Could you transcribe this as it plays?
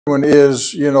one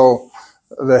is,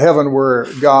 the heaven where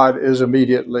God is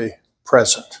immediately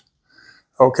present.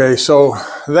 Okay, so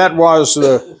that was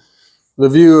the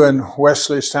view in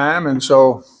Wesley's time, and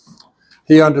so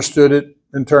he understood it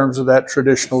in terms of that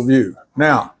traditional view.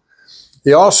 Now,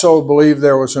 he also believed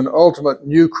there was an ultimate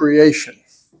new creation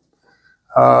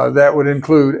that would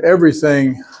include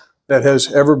everything that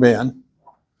has ever been,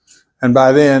 and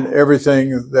by then,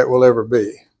 everything that will ever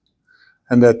be.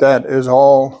 And that is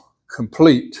all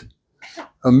complete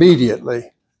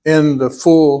immediately in the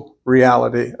full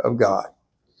reality of God.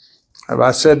 Have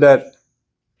I said that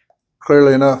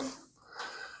clearly enough?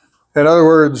 In other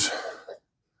words,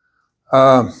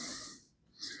 that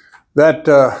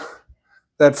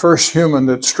first human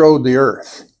that strode the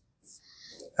earth,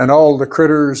 and all the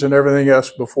critters and everything else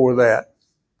before that,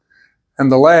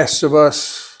 and the last of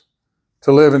us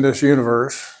to live in this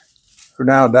universe who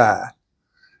now die,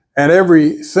 and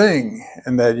everything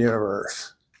in that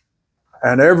universe,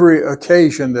 and every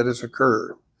occasion that has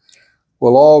occurred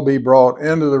will all be brought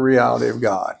into the reality of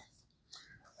God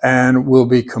and will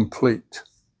be complete.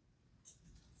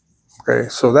 Okay,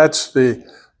 so that's the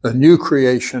new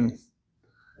creation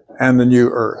and the new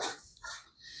earth.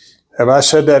 Have I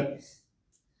said that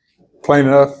plain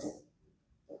enough?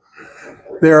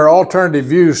 There are alternative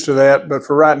views to that, but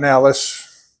for right now,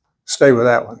 let's stay with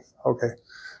that one. Okay.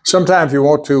 Sometime if you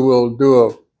want to, we'll do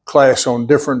a class on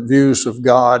different views of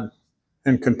God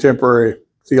in contemporary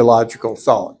theological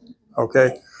thought.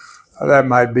 Okay? That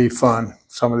might be fun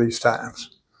some of these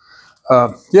times.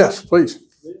 Yes, please.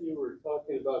 Then you were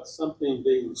talking about something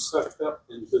being sucked up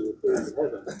into the third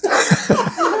heaven.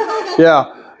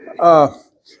 Yeah.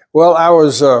 Well, I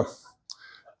was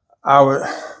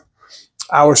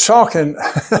talking.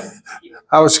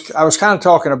 I was kind of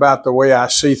talking about the way I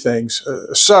see things.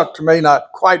 Sucked may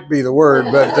not quite be the word,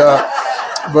 but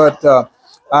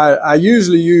I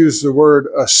usually use the word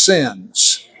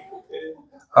ascends.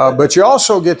 But you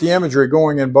also get the imagery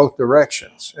going in both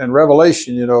directions. In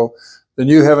Revelation, the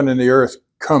new heaven and the earth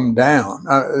come down.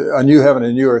 A new heaven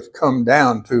and new earth come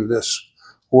down to this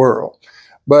world.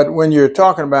 But when you're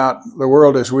talking about the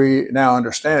world as we now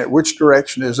understand it, which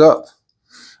direction is up?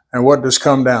 And what does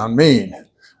come down mean?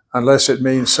 Unless it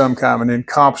means some kind of an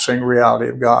encompassing reality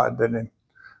of God that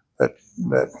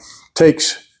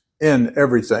takes in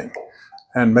everything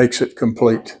and makes it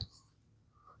complete.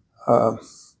 Am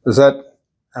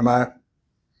I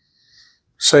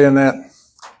saying that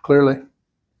clearly?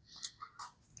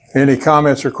 Any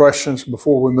comments or questions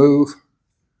before we move?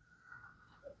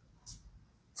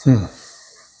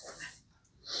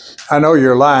 I know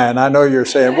you're lying. I know you're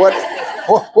saying,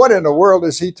 what in the world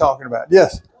is he talking about?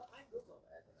 Yes.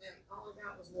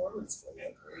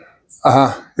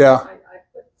 Yeah. I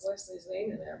put Wesley's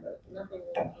name in there, but nothing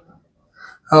really came up.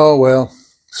 Oh, well,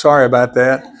 sorry about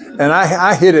that. And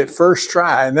I hit it first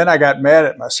try, and then I got mad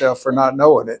at myself for not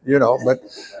knowing it, But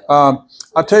I'll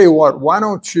tell you what, why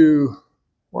don't you,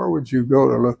 where would you go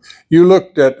to look? You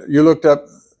looked up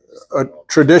a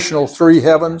traditional three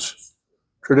heavens?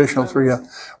 Traditional three heavens.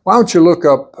 Why don't you look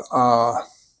up,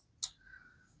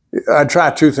 I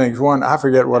tried two things. One, I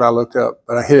forget what I looked up,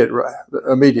 but I hit it right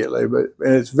immediately.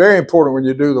 And it's very important when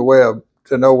you do the web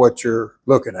to know what you're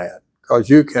looking at, because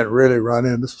you can really run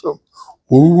into some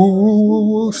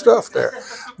woo stuff there.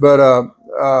 But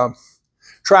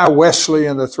try Wesley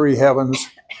and the three heavens,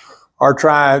 or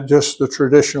try just the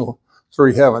traditional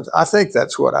three heavens. I think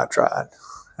that's what I tried,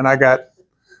 and I got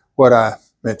what I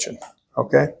mentioned.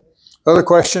 Okay. Other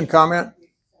question, comment?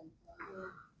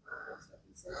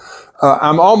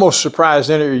 I'm almost surprised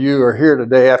any of you are here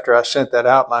today after I sent that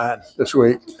outline this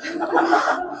week.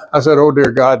 I said, oh,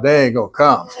 dear God, they ain't going to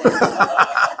come.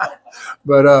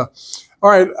 But, all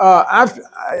right,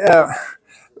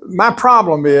 my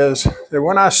problem is that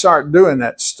when I start doing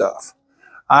that stuff,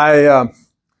 I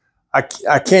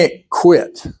can't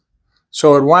quit.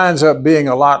 So it winds up being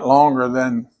a lot longer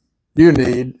than you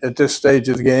need at this stage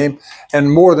of the game,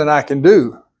 and more than I can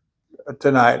do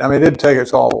tonight. I mean, it'd take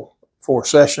us all 4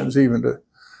 sessions even to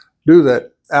do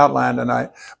that outline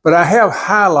tonight. But I have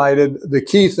highlighted the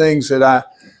key things that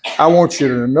I want you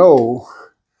to know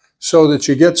so that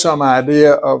you get some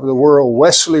idea of the world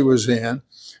Wesley was in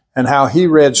and how he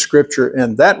read Scripture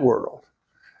in that world,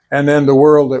 and then the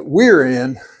world that we're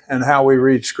in and how we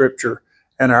read Scripture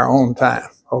in our own time.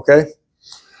 Okay?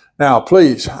 Now,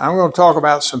 please, I'm going to talk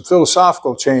about some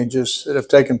philosophical changes that have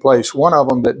taken place, one of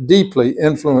them that deeply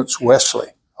influenced Wesley.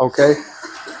 Okay?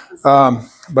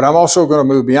 But I'm also going to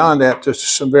move beyond that to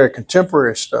some very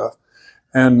contemporary stuff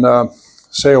and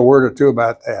say a word or two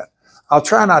about that. I'll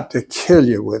try not to kill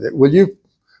you with it. Will you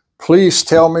please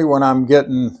tell me when I'm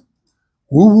getting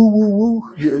woo, woo, woo,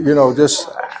 woo, you know, just,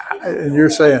 and you're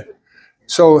saying,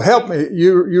 so help me.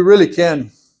 You really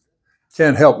can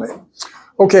help me.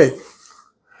 Okay,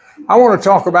 I want to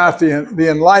talk about the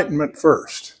Enlightenment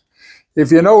first. If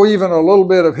you know even a little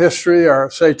bit of history, or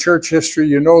say church history,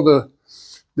 you know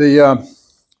the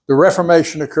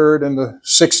Reformation occurred in the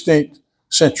 16th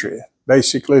century,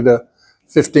 basically the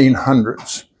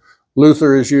 1500s.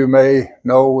 Luther, as you may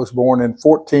know, was born in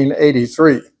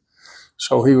 1483.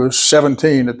 So he was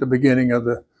 17 at the beginning of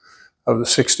the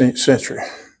 16th century.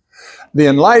 The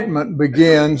Enlightenment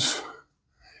begins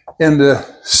in the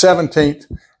 17th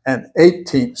and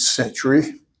 18th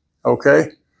century, okay?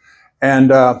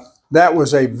 And that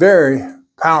was a very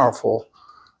powerful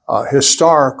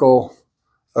historical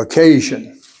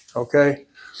occasion, okay?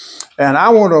 And I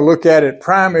want to look at it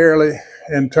primarily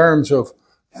in terms of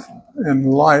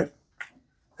L-I.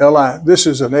 This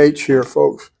is an H here,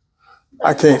 folks.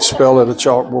 I can't spell at a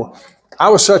chalkboard. I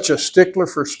was such a stickler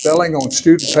for spelling on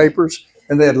student papers,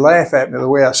 and they'd laugh at me the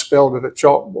way I spelled it at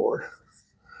chalkboard.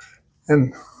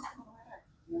 And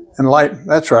enlighten,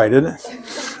 that's right, isn't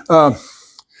it?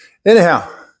 Anyhow,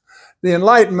 the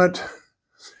Enlightenment,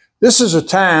 this is a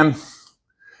time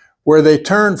where they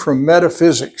turn from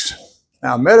metaphysics.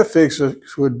 Now,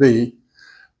 metaphysics would be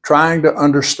trying to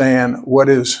understand what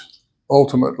is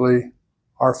ultimately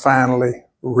or finally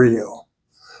real.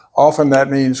 Often that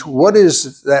means, what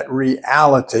is that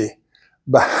reality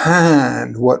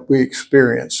behind what we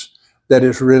experience that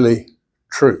is really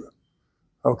true?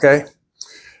 Okay?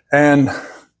 And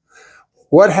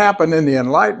what happened in the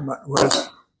Enlightenment was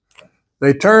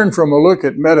they turned from a look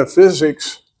at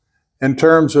metaphysics in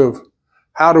terms of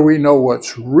how do we know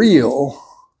what's real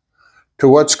to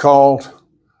what's called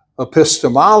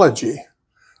epistemology,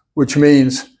 which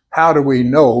means how do we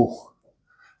know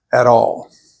at all?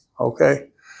 Okay?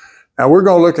 Now we're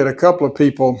going to look at a couple of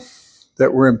people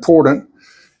that were important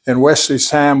in Wesley's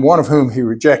time, one of whom he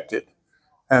rejected,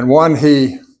 and one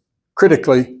he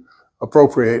critically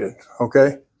appropriated,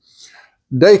 okay?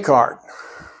 Descartes.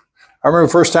 I remember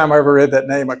the first time I ever read that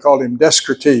name, I called him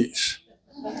Descartes,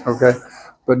 okay?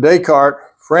 But Descartes,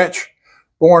 French,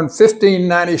 born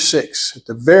 1596, at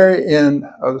the very end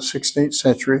of the 16th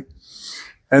century.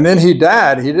 And then he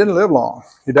died. He didn't live long.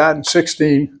 He died in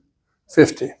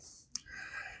 1650.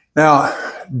 Now,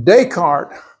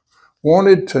 Descartes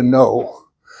wanted to know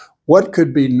what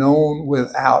could be known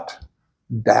without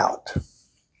doubt.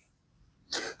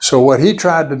 So what he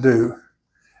tried to do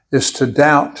is to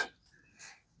doubt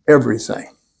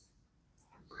everything.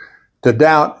 To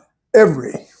doubt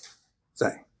everything.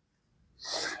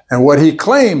 And what he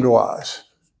claimed was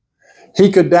he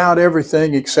could doubt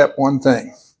everything except one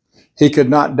thing. He could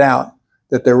not doubt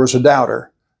that there was a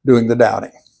doubter doing the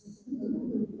doubting.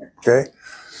 Okay?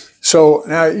 So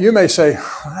now you may say,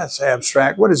 well, that's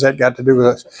abstract. What has that got to do with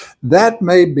us? That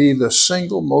may be the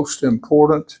single most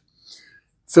important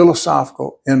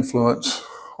philosophical influence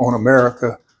on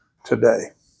America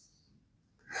today.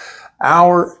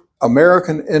 Our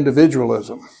American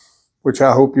individualism, which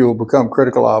I hope you'll become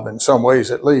critical of in some ways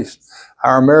at least,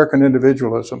 our American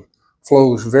individualism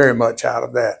flows very much out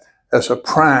of that as a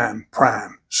prime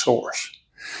source.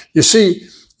 You see,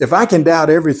 if I can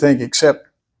doubt everything except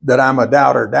that I'm a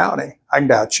doubter doubting, I can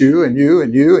doubt you and you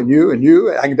and you and you and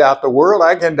you. I can doubt the world.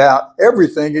 I can doubt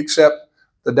everything except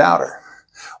the doubter.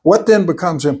 What then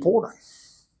becomes important?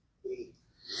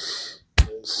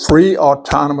 Free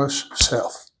autonomous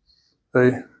self.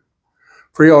 The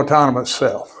free autonomous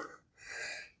self.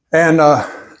 And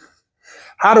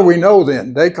how do we know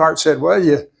then? Descartes said, well,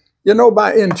 you know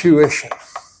by intuition.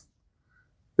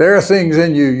 There are things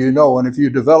in you you know, and if you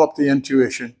develop the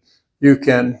intuition, you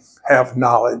can have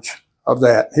knowledge of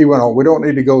that. He went on, we don't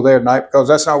need to go there tonight because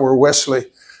that's not where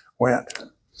Wesley went.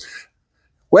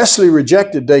 Wesley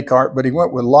rejected Descartes, but he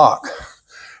went with Locke.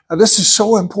 Now this is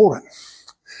so important.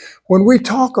 When we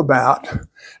talk about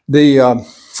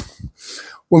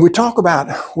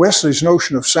Wesley's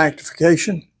notion of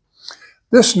sanctification,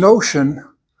 this notion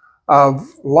of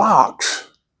Locke's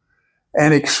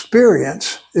and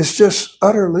experience is just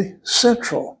utterly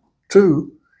central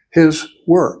to his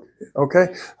work.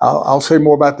 Okay, I'll say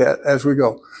more about that as we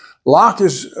go. Locke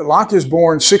is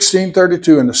born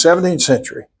 1632 in the 17th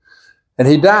century, and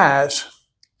he dies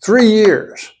 3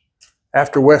 years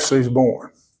after Wesley's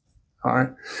born. All right,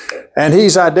 and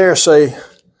he's, I dare say,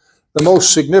 the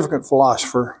most significant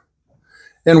philosopher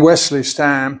in Wesley's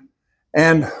time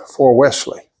and for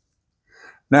Wesley.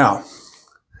 Now,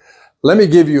 let me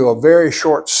give you a very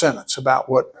short sentence about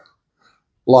what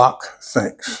Locke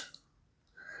thinks.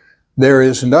 There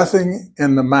is nothing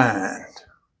in the mind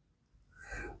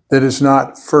that is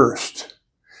not first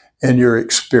in your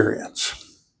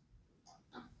experience.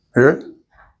 Hear it?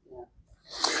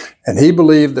 And he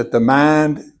believed that the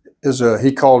mind is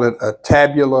he called it a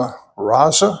tabula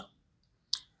rasa,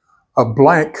 a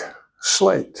blank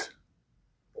slate.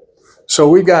 So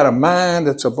we got a mind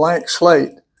that's a blank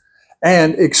slate,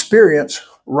 and experience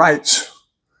writes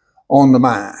on the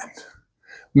mind,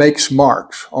 makes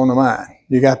marks on the mind.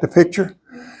 You got the picture?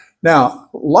 Now,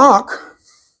 Locke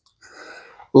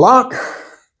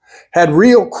had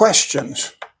real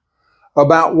questions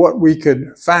about what we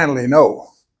could finally know.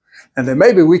 And that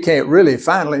maybe we can't really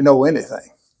finally know anything.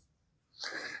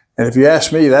 And if you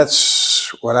ask me,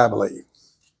 that's what I believe.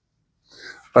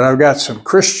 But I've got some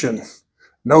Christian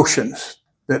notions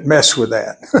that mess with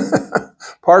that.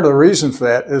 Part of the reason for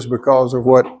that is because of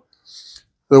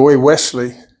the way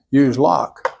Wesley used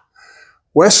Locke.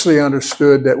 Wesley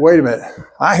understood that, wait a minute,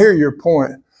 I hear your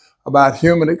point about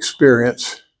human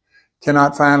experience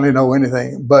cannot finally know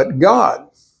anything, but God,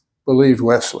 believed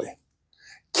Wesley,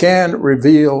 can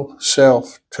reveal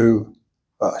self to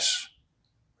us.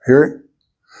 Hear it? In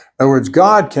other words,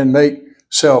 God can make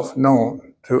self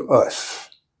known to us,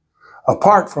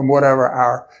 apart from whatever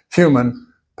our human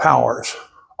powers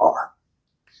are.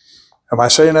 Am I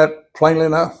saying that plainly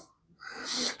enough?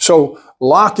 So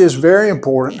Locke is very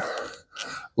important.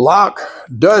 Locke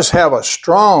does have a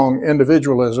strong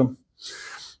individualism,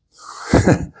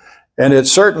 and it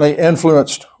certainly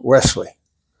influenced Wesley.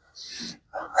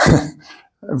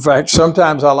 In fact,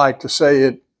 sometimes I like to say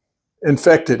it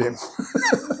infected him.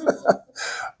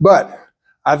 But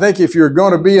I think if you're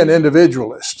going to be an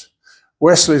individualist,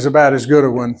 Wesley's about as good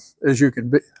a one as you can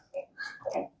be.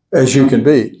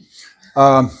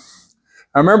 I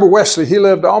remember Wesley, he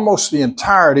lived almost the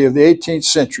entirety of the 18th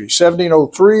century,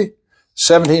 1703,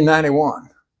 1791.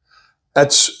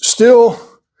 That's still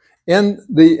in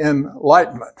the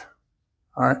Enlightenment,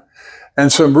 all right?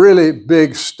 And some really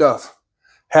big stuff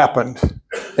happened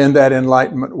in that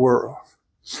Enlightenment world.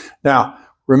 Now,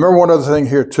 remember one other thing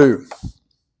here too.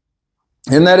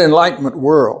 In that Enlightenment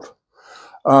world,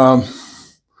 where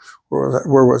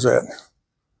was that?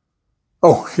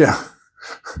 Oh, yeah.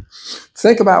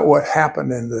 Think about what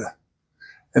happened in the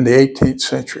 18th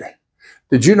century.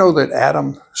 Did you know that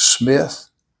Adam Smith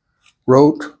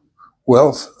wrote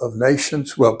Wealth of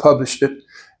Nations? Well, published it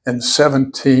in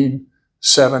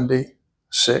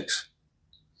 1776.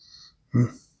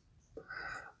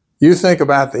 You think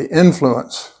about the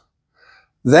influence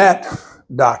that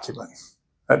document,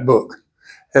 that book,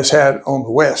 has had on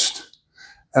the West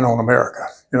and on America.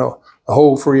 You know, the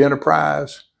whole free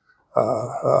enterprise,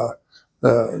 the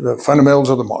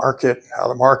fundamentals of the market, how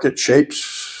the market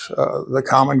shapes the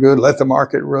common good, let the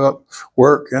market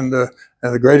work, and the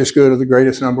greatest good of the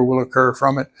greatest number will occur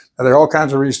from it. Now, there are all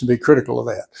kinds of reasons to be critical of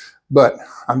that. But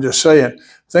I'm just saying,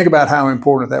 think about how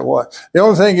important that was. The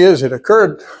only thing is, it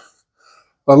occurred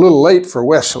a little late for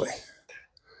Wesley.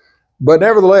 But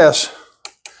nevertheless,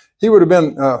 he would have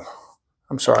been,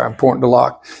 I'm sorry, I'm pointing to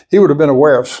Locke. He would have been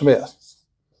aware of Smith.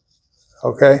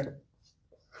 Okay?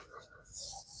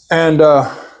 And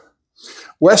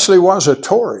Wesley was a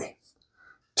Tory,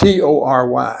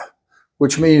 T-O-R-Y,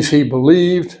 which means he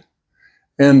believed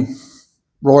in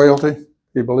royalty.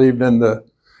 He believed in the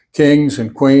kings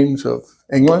and queens of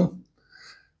England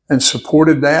and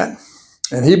supported that.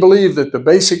 And he believed that the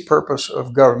basic purpose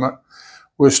of government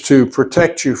was to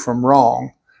protect you from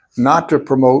wrong, not to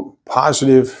promote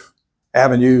positive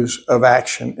avenues of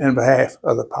action in behalf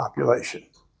of the population.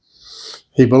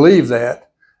 He believed that.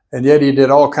 And yet he did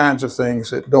all kinds of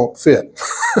things that don't fit,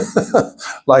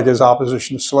 like his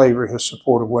opposition to slavery, his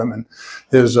support of women,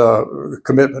 his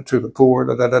commitment to the poor,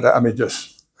 I mean,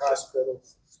 just...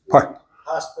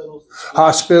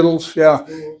 Hospitals, yeah.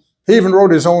 Schools. He even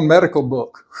wrote his own medical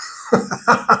book.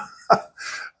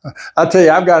 I tell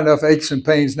you, I've got enough aches and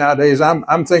pains nowadays.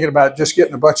 I'm thinking about just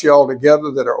getting a bunch of y'all together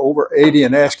that are over 80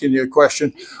 and asking you a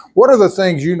question. What are the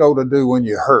things you know to do when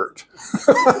you hurt?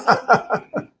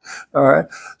 All right.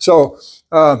 So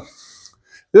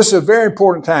this is a very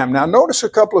important time. Now, notice a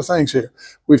couple of things here.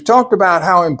 We've talked about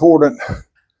how important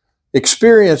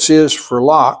experience is for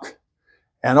Locke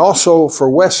and also for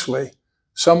Wesley,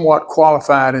 somewhat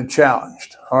qualified and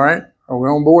challenged. All right. Are we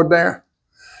on board there?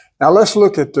 Now, let's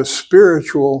look at the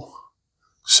spiritual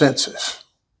senses.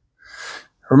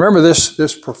 Remember,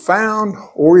 this profound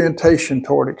orientation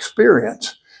toward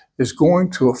experience is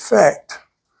going to affect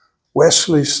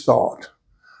Wesley's thought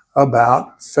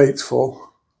about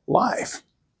faithful life.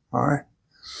 All right?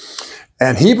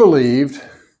 And he believed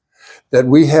that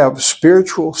we have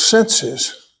spiritual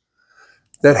senses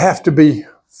that have to be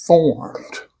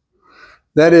formed.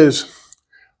 That is,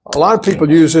 A lot of people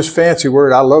use this fancy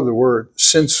word. I love the word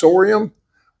sensorium.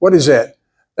 What is that?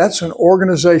 That's an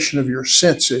organization of your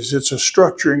senses. It's a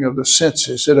structuring of the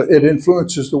senses. It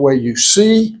influences the way you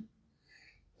see,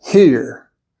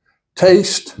 hear,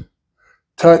 taste,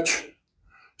 touch,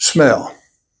 smell.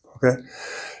 Okay.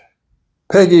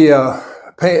 Peggy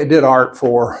did art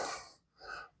for,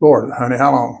 Lord, honey,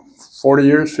 how long? 40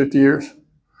 years, 50 years?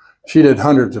 She did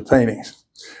hundreds of paintings.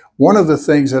 One of the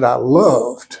things that I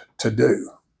loved to do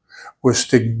was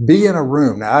to be in a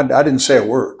room. Now, I didn't say a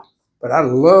word, but I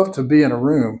loved to be in a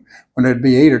room when there'd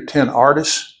be 8 or 10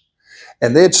 artists,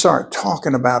 and they'd start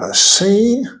talking about a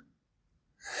scene,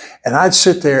 and I'd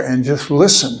sit there and just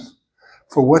listen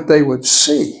for what they would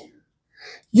see.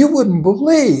 You wouldn't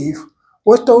believe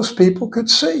what those people could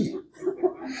see.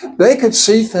 They could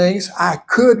see things I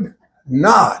could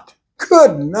not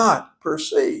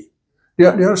perceive. You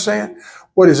understand?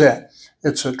 What is that?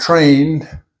 It's a trained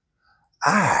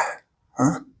eye.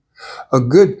 Huh? A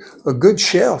good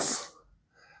chef,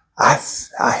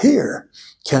 I hear,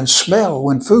 can smell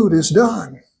when food is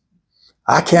done.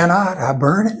 I cannot. I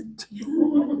burn it.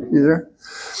 You there?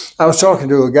 I was talking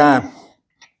to a guy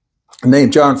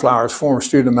named John Flowers, former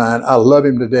student of mine. I love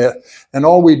him to death. And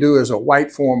all we do is a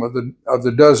white form of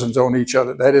the dozens on each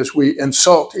other. That is, we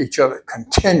insult each other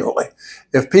continually.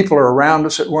 If people are around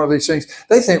us at one of these things,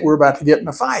 they think we're about to get in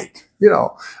a fight. You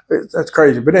know, that's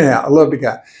crazy. But anyhow, I love the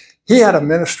guy. He had a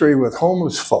ministry with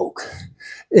homeless folk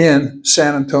in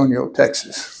San Antonio,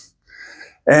 Texas.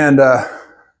 And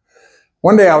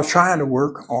one day I was trying to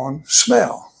work on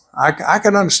smell. I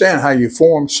can understand how you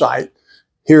form sight,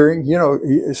 hearing. You know,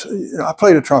 I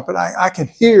played a trumpet. I can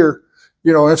hear,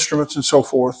 you know, instruments and so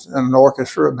forth, and an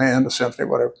orchestra, a band, a symphony,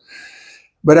 whatever.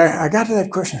 But I got to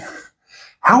that question,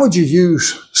 how would you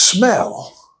use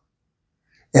smell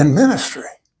in ministry?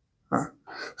 Huh?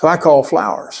 So I called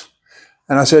Flowers.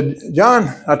 And I said, John,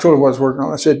 I told him what I was working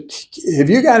on. I said, have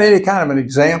you got any kind of an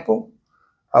example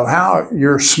of how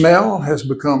your smell has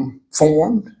become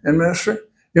formed in ministry?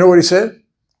 You know what he said?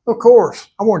 Of course.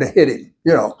 I wanted to hit him.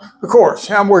 You know, of course.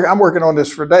 I'm working on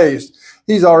this for days.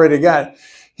 He's already got it.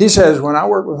 He says, when I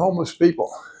work with homeless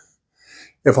people,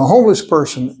 if a homeless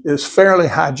person is fairly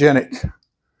hygienic,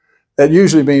 that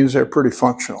usually means they're pretty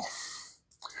functional.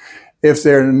 If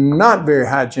they're not very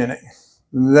hygienic,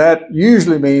 that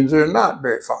usually means they're not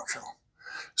very functional.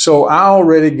 So I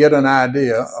already get an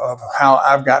idea of how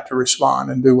I've got to respond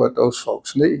and do what those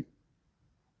folks need.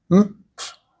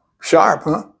 Sharp,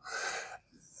 huh?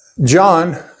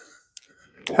 John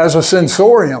has a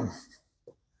sensorium,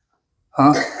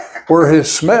 where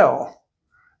his smell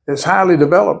is highly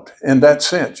developed in that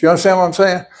sense. You understand what I'm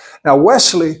saying? Now,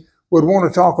 Wesley would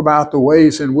want to talk about the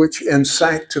ways in which in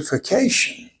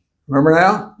sanctification, remember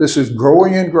now, this is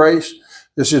growing in grace,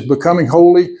 this is becoming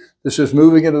holy, this is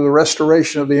moving into the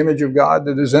restoration of the image of God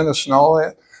that is in us and all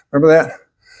that. Remember that?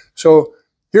 So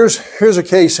here's a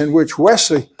case in which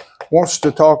Wesley wants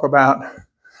to talk about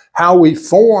how we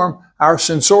form our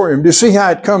sensorium. Do you see how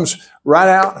it comes right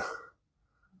out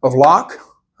of Locke?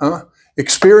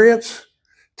 Experience,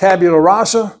 tabula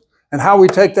rasa, and how we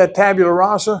take that tabula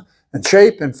rasa and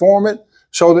shape and form it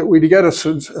so that we get a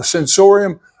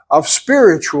sensorium of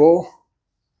spiritual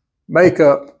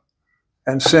makeup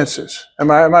and senses.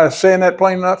 Am I saying that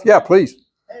plain enough? Yeah, please.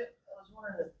 Hey, I was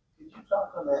wondering, could you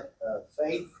talk on that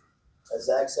faith as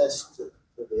access to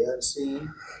the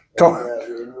unseen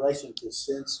in relation to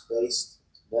sense-based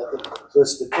method? So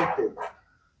it's depicted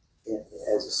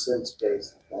as a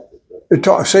sense-based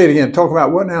method. Say it again. Talk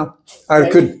about what now? I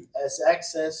couldn't. As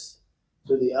access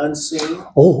to the unseen.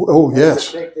 Oh,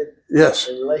 yes. Yes.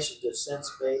 In relation to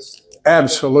sense-based.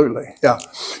 Absolutely. Yeah.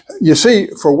 You see,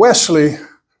 for Wesley,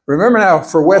 remember now,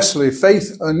 for Wesley,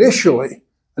 faith initially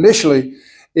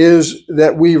is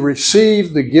that we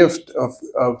receive the gift of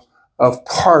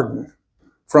pardon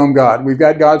from God. We've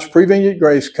got God's prevenient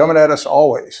grace coming at us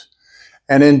always.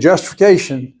 And in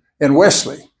justification, in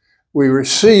Wesley, we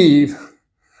receive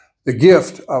the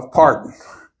gift of pardon.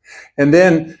 And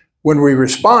then when we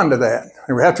respond to that,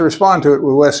 and we have to respond to it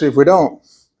with Wesley, if we don't,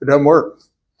 it doesn't work.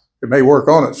 It may work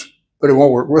on us, but it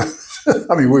won't work with us.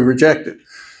 I mean, we reject it.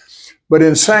 But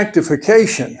in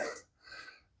sanctification,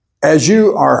 as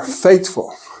you are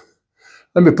faithful,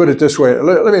 let me put it this way.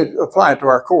 Let me apply it to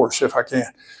our course if I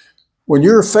can. When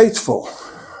you're faithful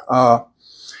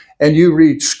and you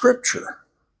read Scripture,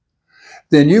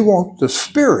 then you want the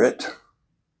Spirit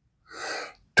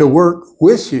to work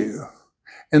with you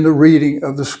in the reading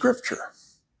of the Scripture.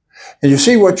 And you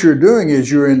see what you're doing is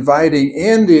you're inviting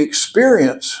in the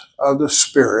experience of the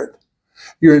Spirit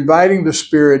You're inviting the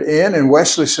Spirit in, and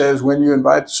Wesley says when you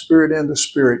invite the Spirit in, the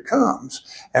Spirit comes.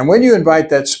 And when you invite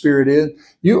that Spirit in,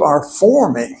 you are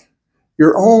forming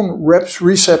your own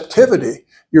receptivity,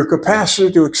 your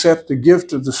capacity to accept the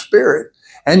gift of the Spirit,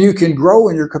 and you can grow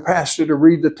in your capacity to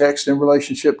read the text in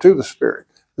relationship to the Spirit.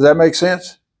 Does that make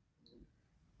sense?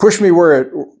 Push me where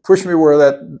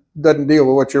that doesn't deal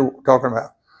with what you're talking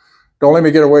about. Don't let me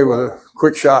get away with a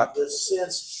quick shot. The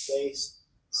sense-based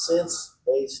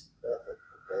method,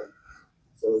 okay?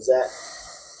 So is that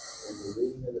in the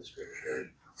reading of the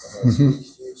Scripture?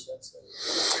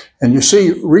 And you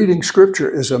see, reading Scripture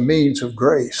is a means of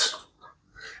grace.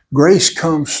 Grace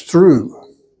comes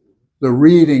through the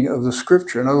reading of the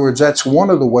Scripture. In other words, that's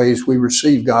one of the ways we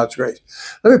receive God's grace.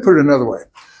 Let me put it another way.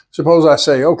 Suppose I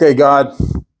say, okay, God,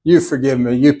 you forgive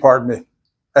me, you pardon me.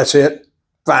 That's it.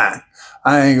 Fine.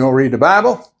 I ain't going to read the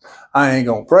Bible. I ain't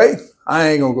going to pray. I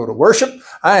ain't going to go to worship.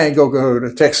 I ain't going to go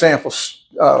to text samples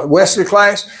Wesley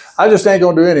class. I just ain't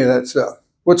going to do any of that stuff.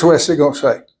 What's Wesley going to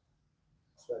say?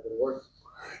 It's not going to work.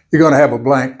 You're going to have a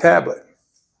blank tablet.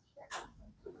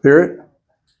 Hear it?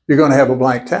 You're going to have a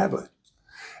blank tablet.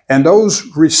 And those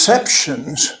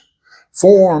receptions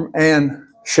form and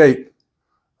shape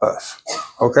us.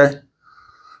 Okay?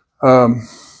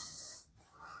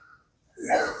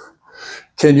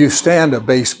 Can you stand a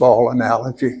baseball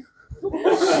analogy?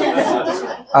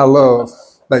 I love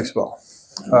baseball.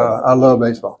 I love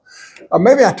baseball.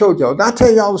 Maybe I told y'all. Did I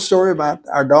tell y'all the story about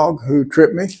our dog who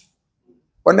tripped me?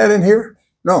 Wasn't that in here?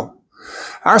 No.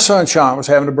 Our son Sean was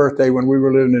having a birthday when we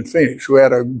were living in Phoenix. We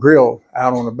had a grill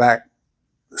out on the back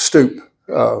stoop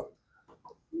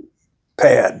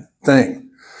pad thing.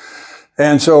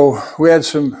 And so we had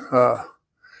some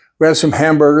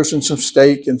hamburgers and some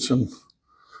steak and some,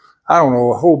 I don't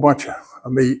know, a whole bunch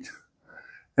of meat.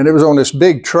 And it was on this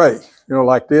big tray, you know,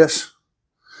 like this.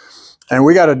 And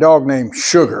we got a dog named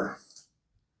Sugar.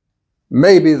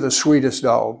 Maybe the sweetest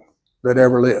dog that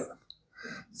ever lived.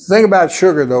 The thing about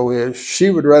Sugar, though, is she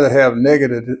would rather have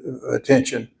negative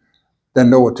attention than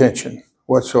no attention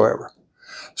whatsoever.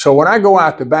 So when I go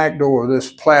out the back door of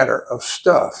this platter of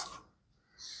stuff,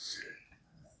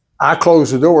 I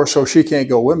close the door so she can't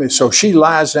go with me. So she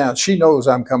lies down. She knows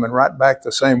I'm coming right back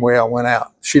the same way I went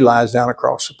out. She lies down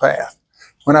across the path.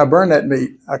 When I burn that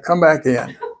meat, I come back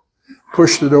in,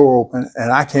 push the door open,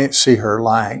 and I can't see her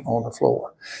lying on the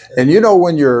floor. And you know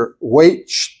when your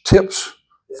weight tips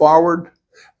forward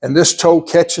and this toe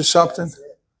catches something?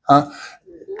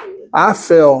 I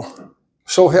fell,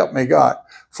 so help me God,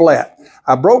 flat.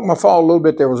 I broke my fall a little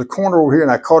bit. There was a corner over here,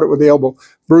 and I caught it with the elbow,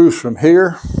 bruised from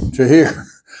here to here.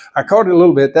 I caught it a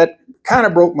little bit. That kind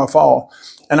of broke my fall.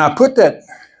 And I put that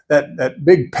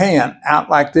big pan out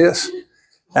like this,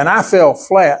 and I fell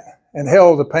flat and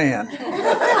held the pan.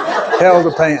 Held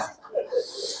the pan.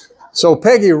 So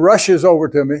Peggy rushes over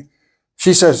to me.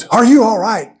 She says, "Are you all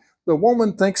right?" The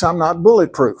woman thinks I'm not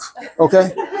bulletproof,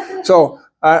 okay? So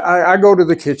I go to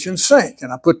the kitchen sink,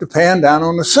 and I put the pan down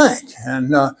on the sink.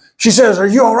 And she says, "Are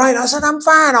you all right?" I said, "I'm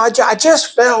fine. I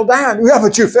just fell down." "Yeah,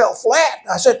 but you fell flat."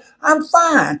 I said, "I'm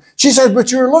fine." She said,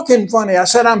 "But you're looking funny." I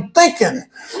said, "I'm thinking."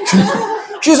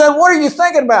 She said, "What are you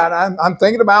thinking about?" I'm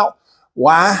thinking about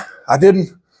why I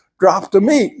didn't drop the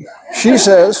meat. She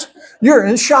says, "You're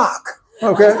in shock."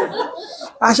 Okay?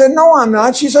 I said, "No, I'm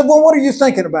not." She said, "Well, what are you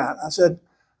thinking about?" I said,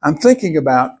 "I'm thinking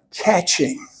about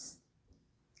catching."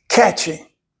 Catching.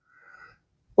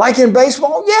 Like in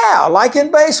baseball? Yeah, like in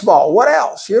baseball. What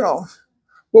else? You know.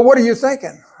 "Well, what are you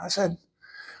thinking?" I said,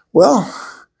 "Well,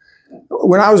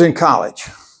 when I was in college,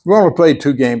 we only played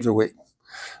 2 games a week.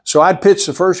 So I'd pitch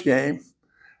the first game,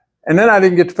 and then I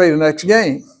didn't get to play the next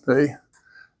game. See?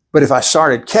 But if I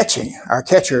started catching, our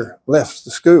catcher left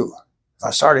the school. If I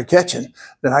started catching,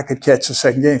 then I could catch the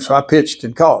second game." So I pitched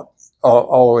and caught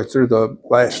all the way through the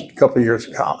last couple of years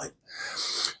of college.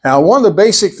 Now, one of the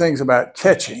basic things about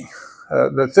catching,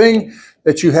 the thing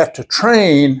that you have to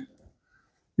train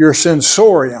your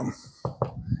sensorium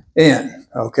in,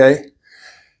 okay?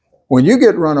 When you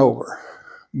get run over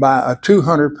by a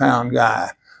 200-pound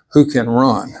guy who can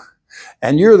run,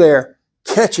 and you're there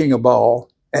catching a ball,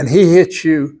 and he hits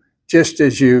you just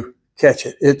as you catch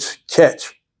it. It's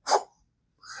catch.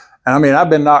 And I mean, I've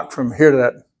been knocked from here to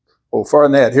that, well,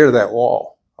 farther than that, here to that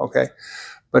wall, okay?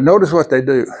 But notice what they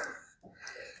do.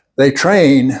 They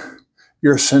train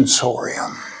your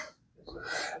sensorium.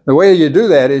 The way you do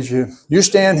that is you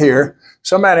stand here,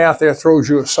 somebody out there throws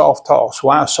you a soft toss.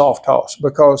 Why a soft toss?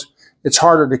 Because it's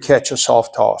harder to catch a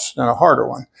soft toss than a harder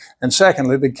one. And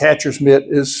secondly, the catcher's mitt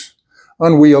is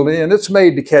unwieldy, and it's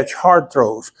made to catch hard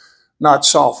throws, not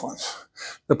soft ones.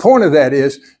 The point of that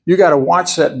is you got to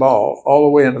watch that ball all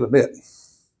the way into the mitt.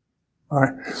 All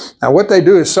right. Now what they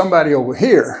do is somebody over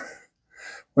here,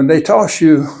 when they toss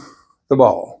you the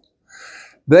ball,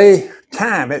 they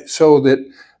time it so that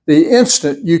the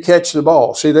instant you catch the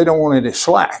ball, see, they don't want any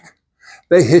slack.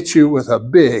 They hit you with a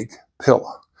big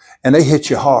pillow, and they hit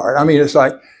you hard. I mean, it's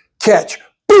like catch,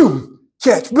 boom,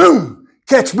 catch, boom,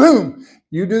 catch, boom.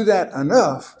 You do that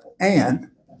enough, and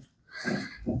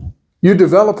you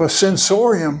develop a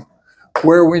sensorium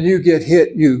where when you get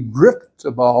hit, you grip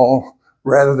the ball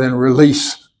rather than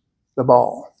release the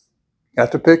ball.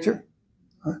 Got the picture?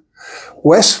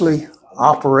 Wesley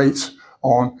operates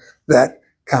on that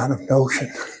kind of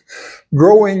notion.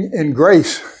 Growing in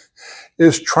grace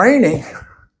is training.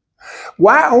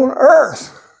 Why on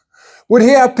earth would he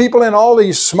have people in all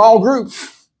these small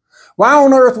groups? Why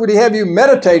on earth would he have you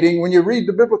meditating when you read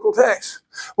the biblical text?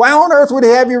 Why on earth would he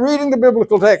have you reading the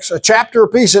biblical text, a chapter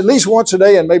apiece, at least once a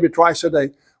day and maybe twice a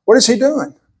day? What is he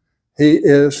doing?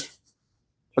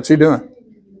 What's he doing?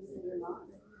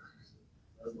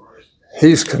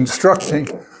 He's constructing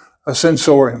a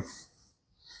sensorium.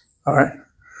 All right.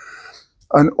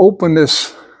 An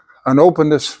openness.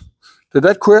 Did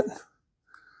that quit?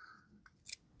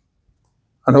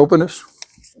 An openness?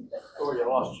 Oh, you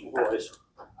lost your voice.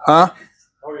 Huh?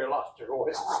 Oh, you lost your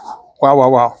voice.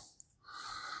 Wow.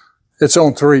 It's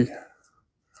on 3.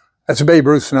 That's Babe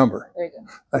Ruth's number. There you go.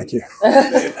 Thank you.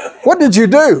 What did you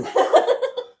do?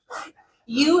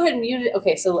 You had muted.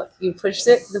 Okay, so look, you pushed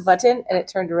the button, and it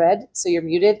turned red. So you're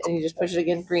muted, and you just push it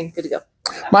again. Green. Good to go.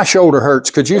 My shoulder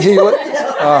hurts. Could you heal it?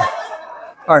 All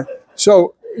right.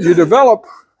 So you develop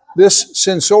this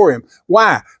sensorium.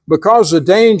 Why? Because the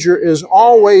danger is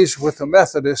always with the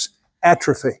Methodist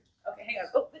atrophy. Okay, hang on.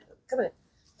 Oh, come in.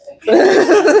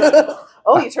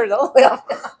 Oh, you turned it all the way off.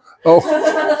 Oh,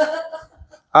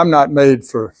 I'm not made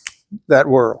for that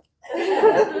world.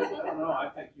 No, I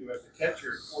think you as a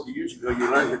catcher 40 years ago,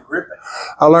 you learned to grip it.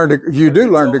 You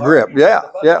do learn to grip. Yeah.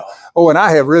 Oh, and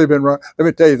I have really been wrong. Let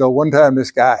me tell you though, one time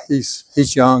this guy,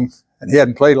 he's young and he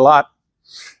hadn't played a lot.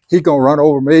 He's going to run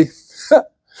over me.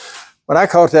 When I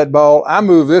caught that ball, I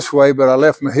moved this way, but I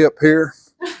left my hip here.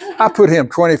 I put him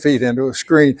 20 feet into a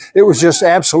screen. It was just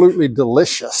absolutely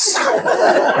delicious.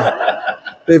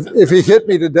 If he hit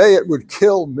me today, it would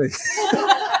kill me.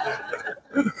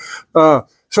 But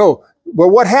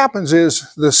what happens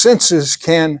is the senses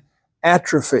can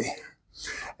atrophy.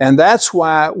 And that's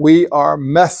why we are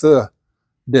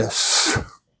Methodists.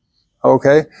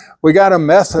 Okay? We got a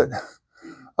method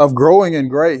of growing in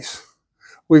grace.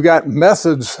 We've got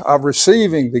methods of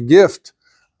receiving the gift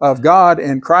of God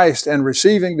in Christ and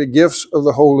receiving the gifts of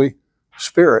the Holy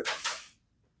Spirit.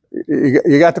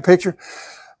 You got the picture?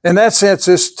 In that sense,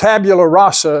 this tabula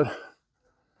rasa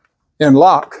in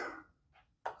Locke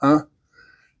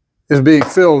is being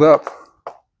filled up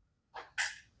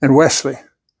in Wesley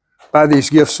by these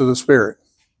gifts of the Spirit.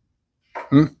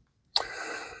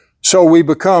 So we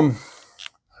become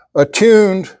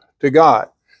attuned to God.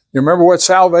 You remember what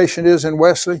salvation is in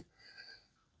Wesley?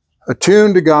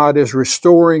 Attuned to God is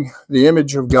restoring the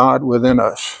image of God within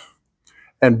us.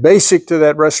 And basic to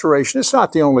that restoration, it's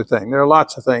not the only thing. There are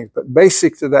lots of things, but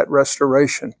basic to that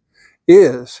restoration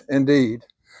is indeed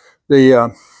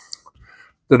the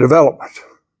development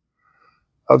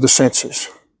of the senses,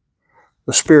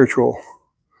 the spiritual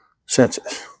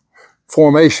senses,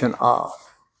 formation of,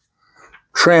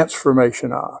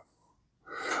 transformation of.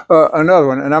 Another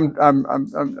one, and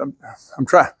I'm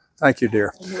trying. Thank you,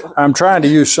 dear. I'm trying to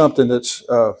use something that's.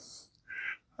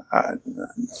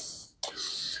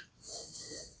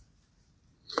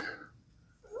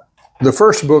 The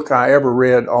first book I ever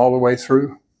read all the way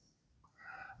through,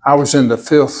 I was in the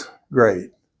 5th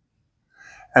grade,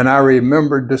 and I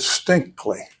remember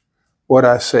distinctly what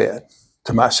I said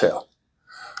to myself.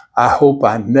 I hope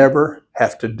I never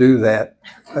have to do that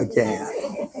again.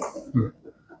 You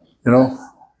know?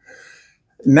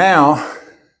 Now,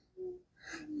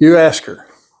 you ask her,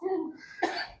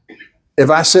 if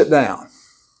I sit down,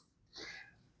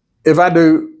 if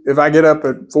I get up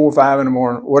at 4 or 5 in the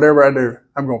morning, whatever I do,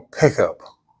 I'm going to pick up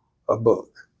a book.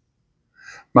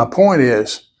 My point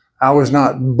is, I was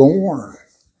not born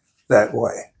that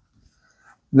way.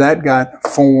 That got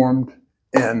formed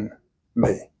in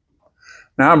me.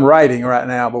 Now, I'm writing right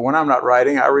now, but when I'm not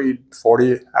writing, I read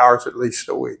 40 hours at least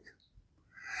a week.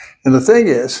 And the thing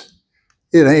is,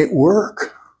 it ain't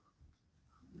work.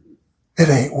 It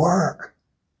ain't work.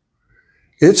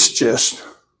 It's just,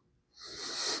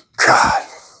 God,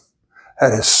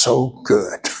 that is so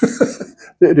good.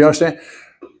 Do you understand?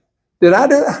 Did I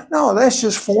do that? No, that's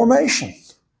just formation.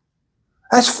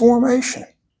 That's formation.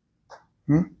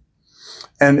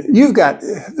 And you've got,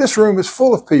 this room is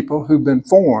full of people who've been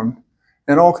formed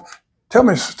and all. Tell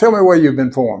me where you've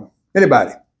been formed.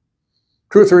 Anybody?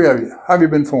 2 or 3 of you. How have you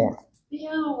been formed?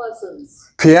 Piano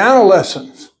lessons. Piano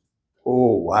lessons.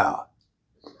 Oh, wow.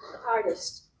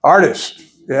 Artist. Artist.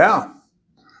 Yeah.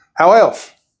 How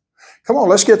else? Come on,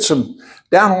 let's get some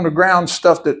down on the ground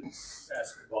stuff that.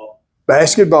 Basketball.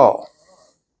 Basketball.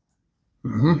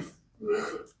 Mm-hmm.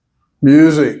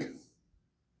 Music.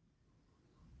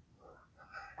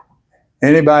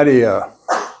 Anybody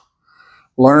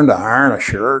learn to iron a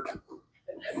shirt?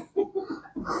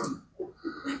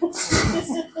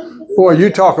 Boy, you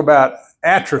talk about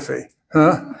atrophy,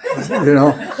 huh? You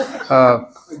know.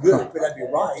 Good, but that'd be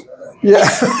right. Yeah,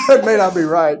 that may not be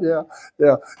right. Yeah,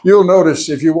 yeah. You'll notice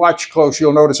if you watch close,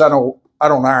 you'll notice I don't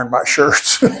iron my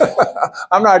shirts.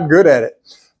 I'm not good at it,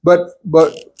 but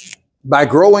by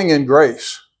growing in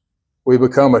grace, we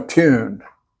become attuned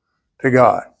to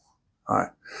God. All right.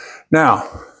 Now,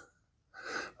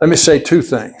 let me say 2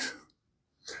 things.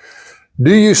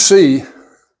 Do you see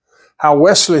how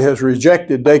Wesley has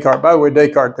rejected Descartes? By the way,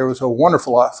 Descartes, there was a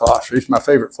wonderful philosopher. He's my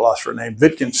favorite philosopher named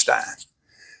Wittgenstein.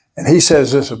 And he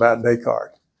says this about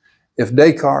Descartes. If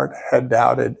Descartes had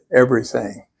doubted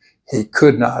everything, he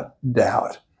could not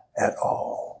doubt at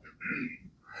all.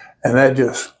 And that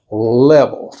just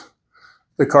leveled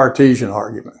the Cartesian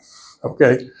argument.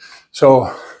 Okay? So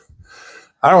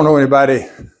I don't know anybody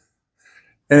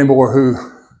anymore who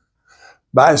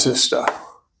buys this stuff.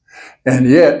 And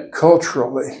yet,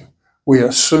 culturally, we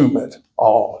assume it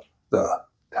all the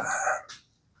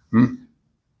time.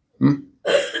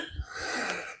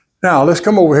 Now, let's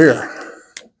come over here.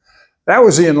 That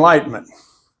was the Enlightenment.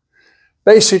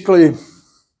 Basically,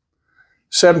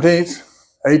 17th,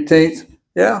 18th,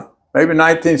 yeah, maybe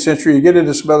 19th century. You get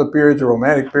into some other periods, the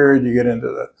Romantic period, you get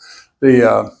into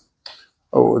the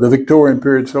Victorian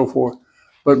period, so forth.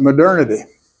 But modernity.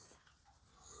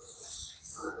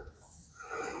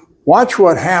 Watch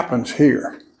what happens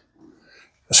here,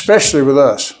 especially with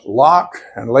us. Locke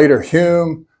and later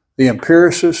Hume, the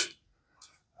empiricists,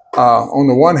 on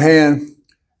the one hand,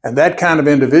 and that kind of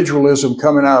individualism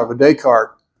coming out of a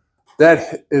Descartes,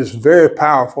 that is very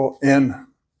powerful in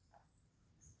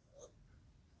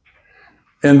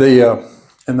the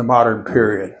modern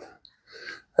period.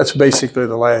 That's basically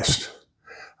the last.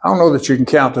 I don't know that you can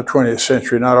count the 20th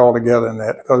century, not altogether in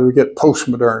that, because we get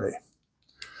postmodernity.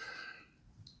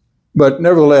 But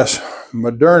nevertheless,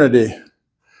 modernity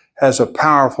has a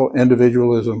powerful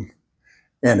individualism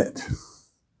in it.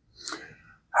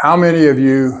 How many of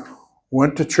you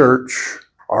went to church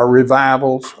or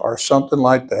revivals or something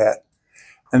like that,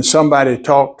 and somebody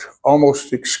talked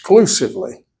almost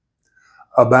exclusively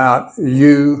about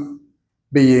you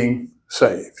being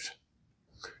saved,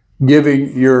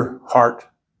 giving your heart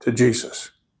to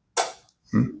Jesus?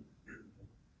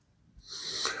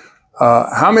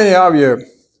 How many of you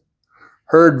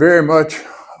heard very much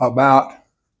about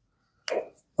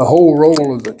the whole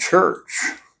role of the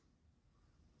church?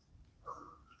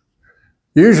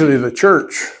 Usually the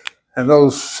church, and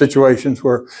those situations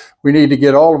where we need to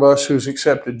get all of us who's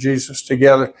accepted Jesus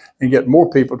together and get more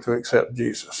people to accept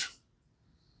Jesus.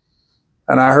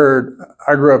 And I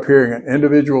grew up hearing an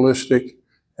individualistic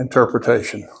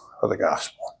interpretation of the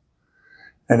gospel.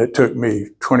 And it took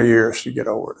me 20 years to get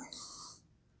over it.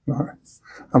 All right.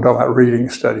 I'm talking about reading,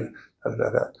 studying,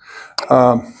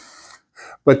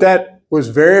 but that was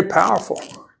very powerful.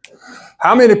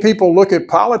 How many people look at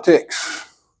politics,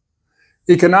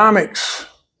 economics,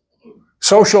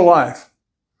 social life,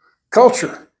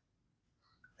 culture,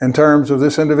 in terms of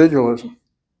this individualism?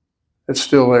 It's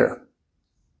still there.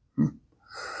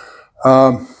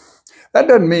 That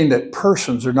doesn't mean that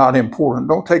persons are not important.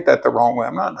 Don't take that the wrong way.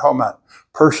 I'm not talking about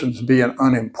persons being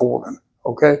unimportant,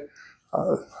 okay?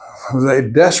 They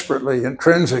desperately,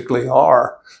 intrinsically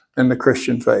are in the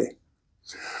Christian faith.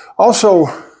 Also,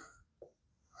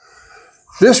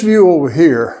 this view over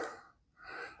here,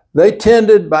 they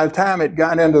tended, by the time it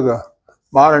got into the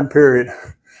modern period,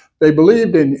 they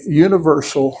believed in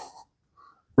universal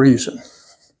reason.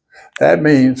 That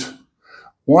means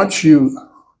once you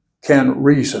can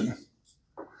reason,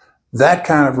 that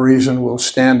kind of reason will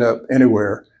stand up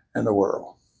anywhere in the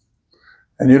world.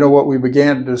 And you know what we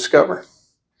began to discover?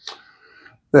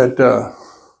 That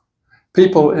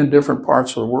people in different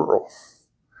parts of the world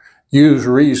use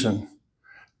reason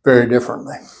very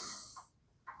differently.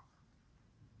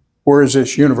 Where is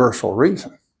this universal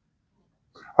reason?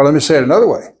 Or let me say it another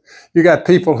way. You got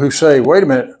people who say, wait a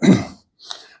minute,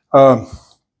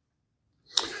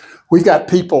 we've got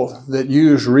people that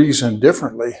use reason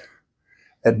differently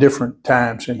at different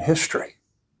times in history.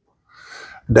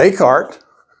 Descartes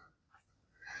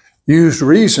used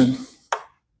reason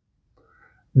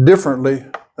differently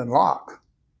than Locke.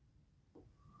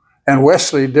 And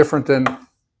Wesley different than,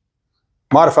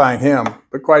 modifying him,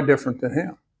 but quite different than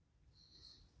him.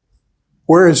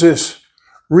 Where is this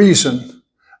reason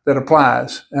that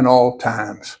applies in all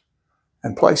times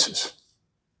and places?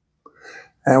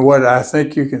 And what I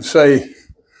think you can say,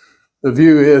 the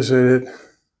view is that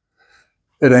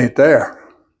it ain't there.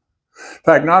 In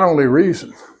fact, not only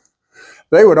reason,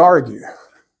 they would argue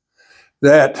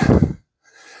that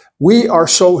we are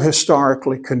so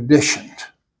historically conditioned,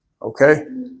 okay,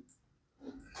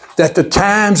 that the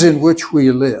times in which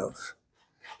we live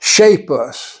shape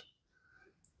us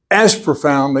as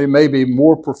profoundly, maybe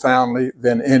more profoundly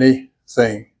than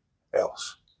anything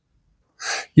else.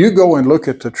 You go and look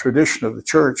at the tradition of the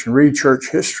church and read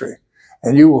church history,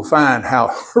 and you will find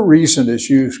how reason is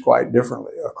used quite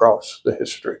differently across the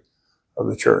history of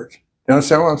the church. You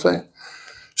understand what I'm saying?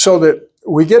 So that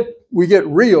we get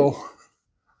real,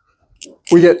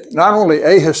 we get not only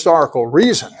a historical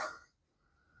reason,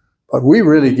 but we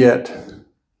really get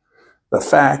the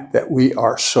fact that we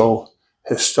are so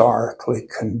historically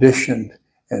conditioned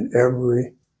in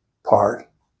every part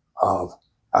of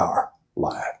our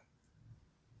life.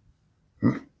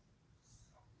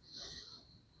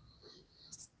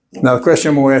 Now, the question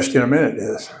I'm going to ask you in a minute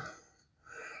is,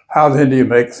 how then do you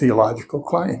make theological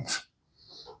claims?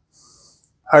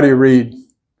 How do you read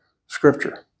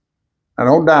Scripture? Now,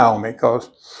 don't die on me, because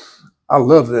I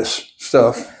love this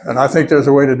stuff, and I think there's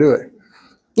a way to do it.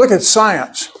 Look at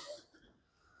science.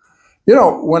 You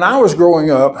know, when I was growing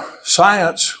up,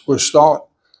 science was thought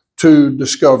to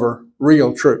discover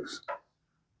real truth.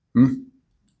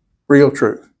 Real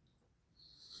truth.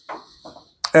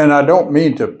 And I don't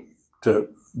mean to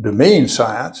demean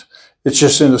science. It's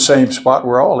just in the same spot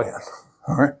we're all in.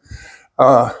 All right.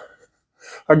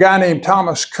 A guy named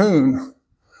Thomas Kuhn,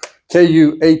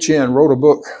 K-U-H-N, wrote a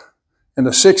book in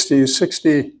the 60s,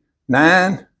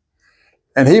 69,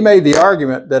 and he made the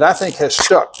argument that I think has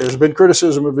stuck. There's been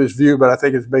criticism of his view, but I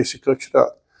think it's basically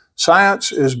stuck.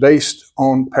 Science is based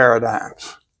on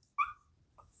paradigms,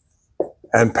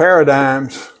 and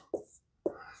paradigms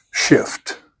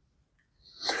shift.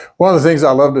 One of the things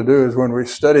I love to do is when we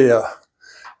study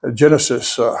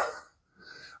Genesis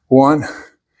 1,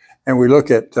 and we look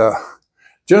at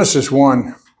Genesis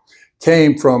 1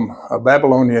 came from a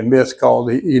Babylonian myth called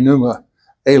the Enuma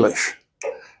Elish.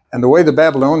 And the way the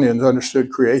Babylonians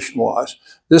understood creation was,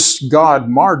 this god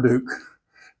Marduk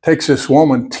takes this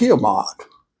woman Tiamat,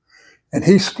 and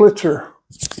he splits her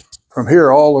from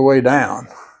here all the way down,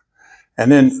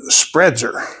 and then spreads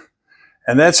her.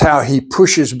 And that's how he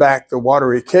pushes back the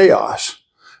watery chaos,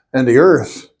 and the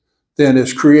earth then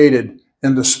is created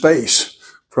into space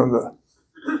from the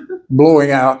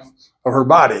blowing out of her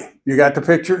body. You got the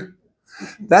picture?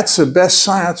 That's the best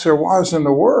science there was in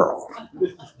the world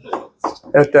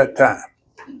at that time.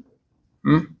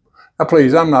 Now,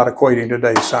 please, I'm not equating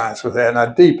today's science with that, and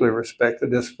I deeply respect the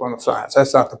discipline of science.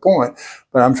 That's not the point.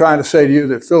 But I'm trying to say to you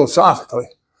that philosophically,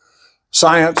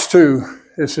 science, too,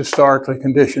 is historically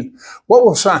conditioned. What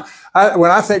will science...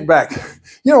 when I think back,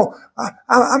 you know,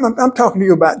 I'm talking to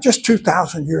you about just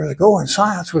 2,000 years ago in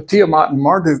science with Tiamat and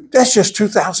Marduk. That's just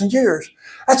 2,000 years.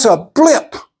 That's a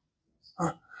blip.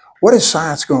 What is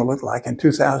science going to look like in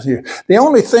 2,000 years? The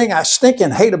only thing I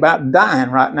stinking hate about dying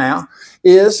right now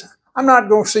is I'm not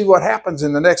going to see what happens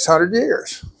in the next 100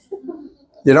 years.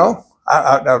 You know,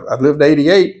 I've lived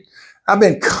 88. I've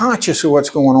been conscious of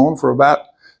what's going on for about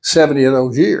 70 of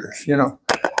those years. You know,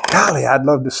 golly, I'd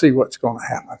love to see what's going to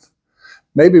happen.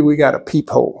 Maybe we got a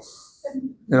peephole,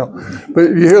 you know. But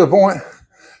you hear the point?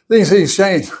 Things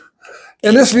change.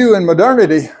 In this view, in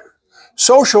modernity,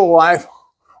 social life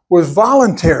was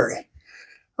voluntary.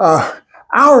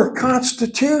 Our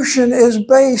Constitution is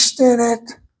based in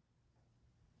it.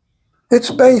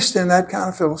 It's based in that kind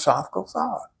of philosophical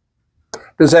thought.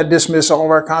 Does that dismiss all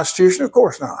of our Constitution? Of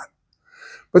course not.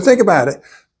 But think about it.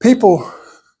 People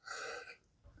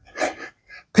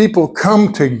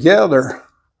come together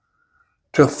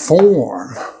to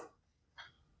form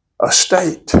a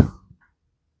state.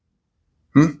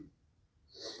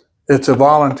 It's a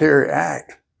voluntary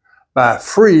act by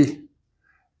free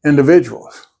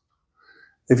individuals.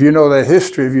 If you know that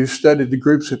history, if you've studied the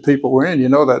groups that people were in, you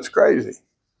know that's crazy.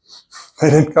 They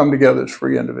didn't come together as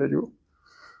free individuals.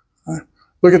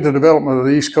 Look at the development of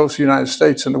the East Coast of the United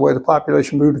States and the way the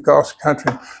population moved across the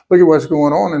country. Look at what's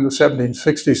going on in the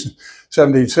 1760s, and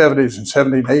 1770s, and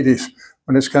 1780s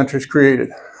when this country was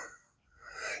created.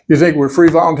 You think we're a free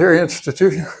voluntary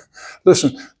institution?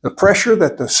 Listen, the pressure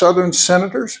that the Southern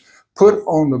senators put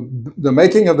on the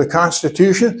making of the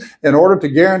Constitution in order to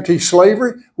guarantee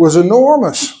slavery was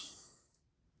enormous.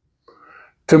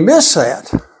 To miss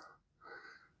that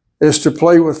is to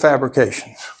play with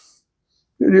fabrications.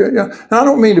 And I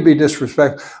don't mean to be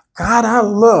disrespectful. God, I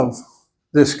love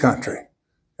this country. You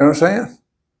know what I'm saying?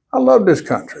 I love this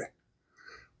country.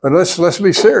 But let's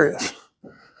be serious.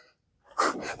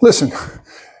 Listen,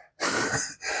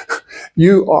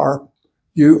 you are,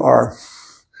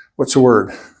 what's the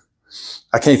word?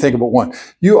 I can't think of one.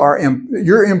 Your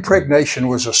impregnation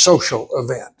was a social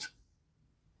event.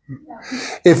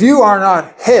 If you are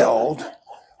not held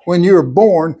when you're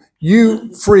born, you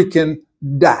freaking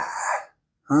die.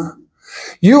 Huh?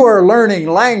 You are learning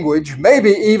language, maybe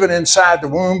even inside the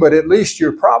womb, but at least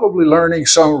you're probably learning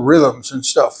some rhythms and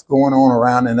stuff going on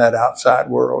around in that outside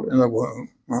world in the womb.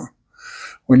 Huh?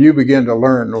 When you begin to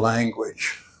learn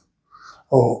language,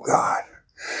 oh God,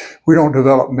 we don't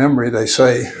develop memory, they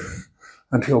say,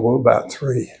 until we're about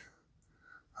 3.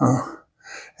 Huh?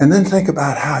 And then think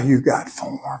about how you got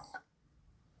formed.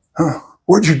 Huh?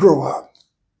 Where'd you grow up?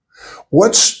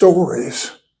 What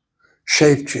stories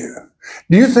shaped you?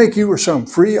 Do you think you were some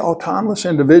free, autonomous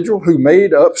individual who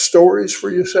made up stories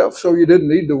for yourself so you didn't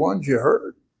need the ones you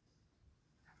heard?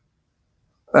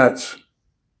 That's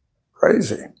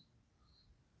crazy.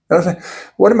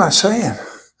 What am I saying?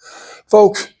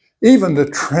 Folks, even the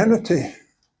Trinity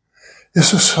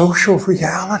is a social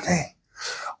reality.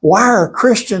 Why are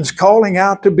Christians calling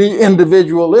out to be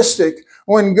individualistic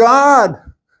when God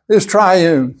is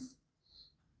triune?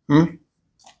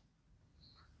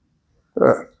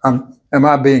 Am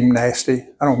I being nasty?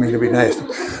 I don't mean to be nasty.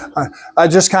 I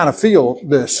just kind of feel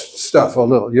this stuff a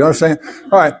little. You understand?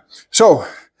 All right. So,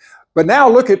 but now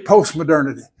look at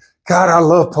postmodernity. God, I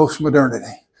love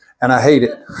postmodernity, and I hate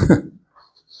it.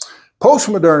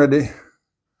 Postmodernity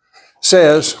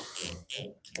says,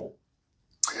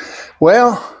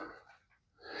 well,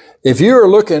 if you're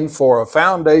looking for a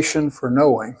foundation for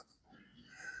knowing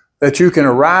that you can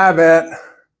arrive at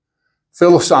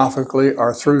philosophically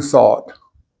or through thought,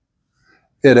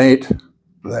 it ain't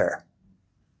there.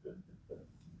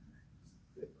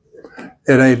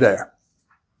 It ain't there.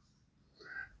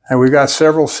 And we've got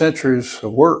several centuries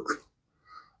of work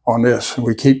on this, and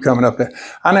we keep coming up there.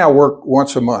 I now work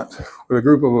once a month with a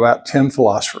group of about 10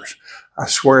 philosophers. I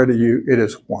swear to you, it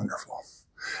is wonderful.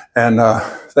 And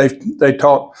they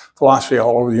taught philosophy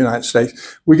all over the United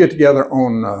States. We get together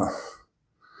on,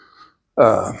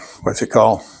 what's it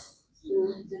called?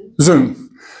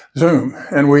 Zoom.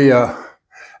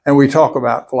 And we talk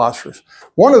about philosophers.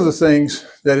 One of the things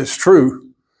that is true,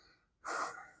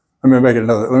 let me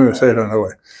say it another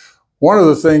way. One of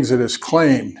the things that is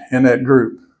claimed in that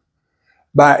group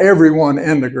by everyone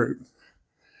in the group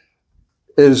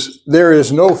is there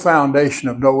is no foundation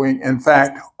of knowing. In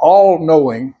fact, all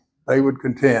knowing, they would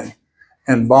contend,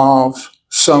 involves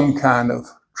some kind of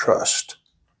trust.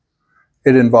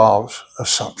 It involves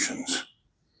assumptions.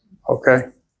 Okay?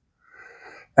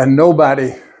 And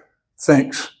nobody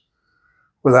thinks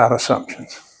without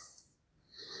assumptions.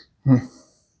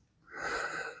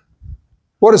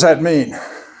 What does that mean?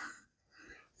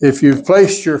 If you've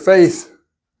placed your faith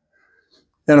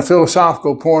in a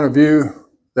philosophical point of view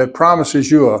that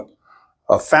promises you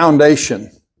a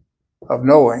foundation of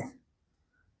knowing,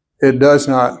 it does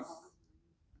not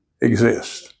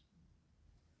exist.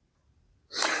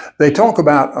 They talk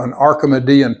about an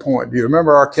Archimedean point. Do you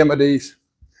remember Archimedes?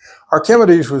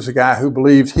 Archimedes was a guy who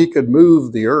believed he could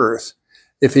move the earth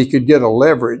if he could get a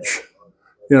leverage,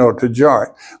 to jar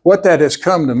it. What that has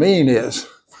come to mean is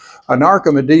an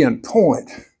Archimedean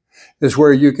point is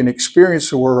where you can experience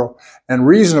the world and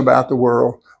reason about the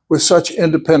world with such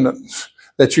independence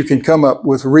that you can come up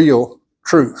with real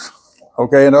truth.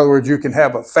 Okay? In other words, you can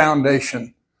have a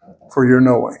foundation for your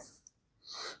knowing.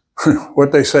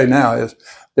 What they say now is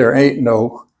there ain't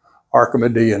no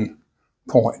Archimedean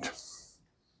point.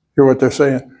 Hear what they're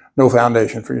saying? No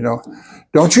foundation for your knowing.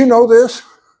 Don't you know this?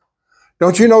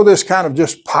 Don't you know this kind of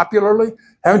just popularly?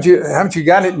 Haven't you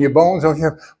got it in your bones? Don't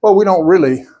you? Well, we don't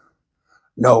really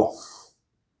know.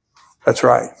 That's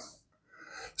right.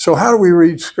 So how do we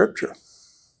read Scripture?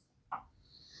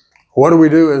 What do we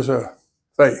do as a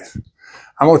faith?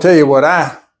 I'm going to tell you what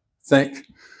I think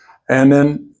and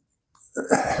then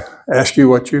ask you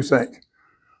what you think.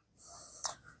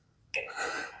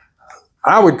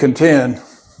 I would contend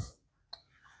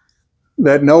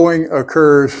that knowing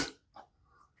occurs.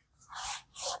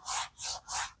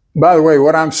 By the way,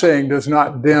 what I'm saying does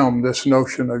not dim this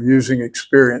notion of using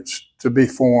experience to be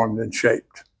formed and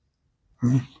shaped.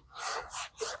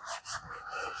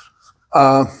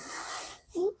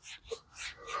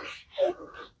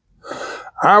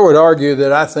 I would argue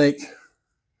that I think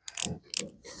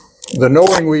the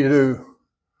knowing we do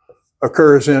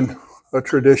occurs in a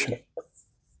tradition.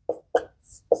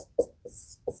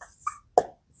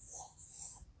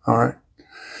 All right.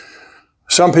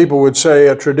 Some people would say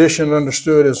a tradition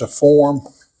understood as a form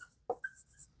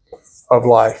of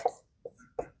life.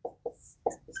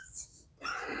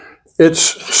 It's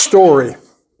story.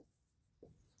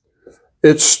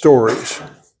 It's stories.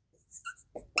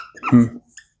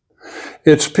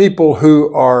 It's people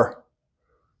who are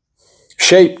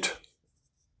shaped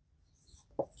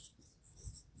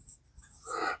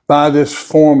by this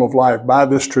form of life, by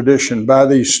this tradition, by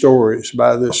these stories,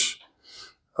 by this,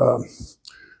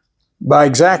 by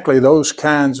exactly those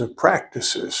kinds of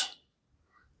practices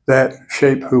that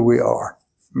shape who we are.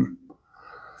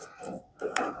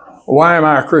 Why am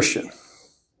I a Christian?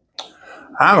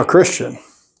 I'm a Christian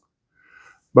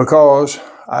because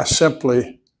I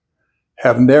simply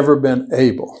have never been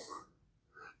able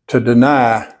to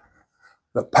deny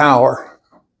the power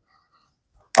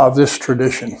of this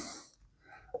tradition,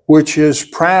 which is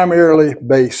primarily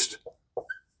based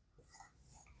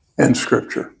in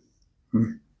Scripture.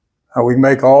 Now, we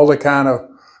make all the kind of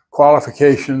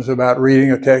qualifications about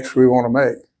reading a text we want to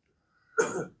make.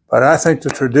 But I think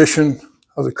the tradition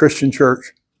of the Christian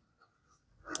church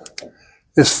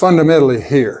is fundamentally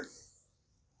here.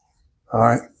 All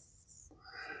right?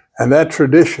 And that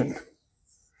tradition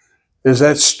is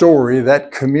that story,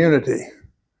 that community,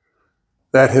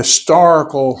 that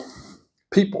historical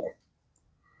people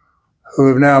who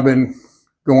have now been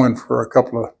going for a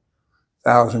couple of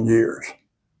thousand years.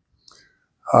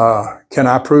 Can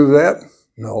I prove that?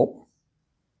 No.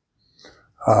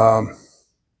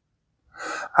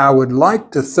 I would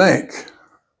like to think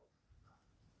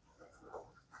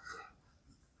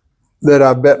that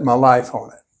I bet my life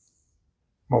on it.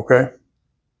 Okay?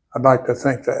 I'd like to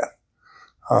think that.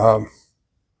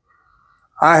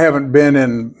 I haven't been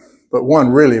in but one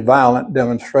really violent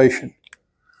demonstration.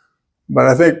 But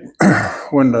I think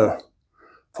when the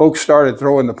folks started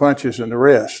throwing the punches and the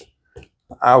rest,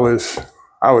 I was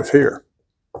here.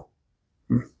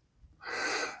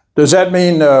 Does that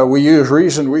mean we use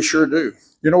reason? We sure do.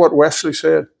 You know what Wesley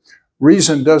said?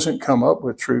 Reason doesn't come up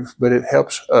with truth, but it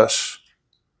helps us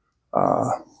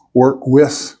work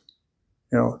with,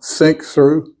 think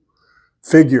through,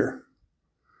 figure,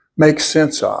 make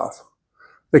sense of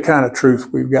the kind of truth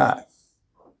we've got.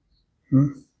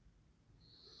 You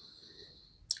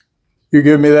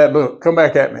give me that look. Come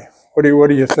back at me. What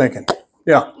are you thinking?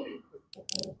 Yeah.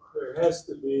 There has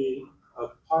to be a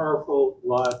powerful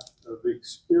lot of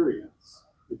experience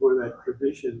before that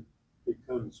tradition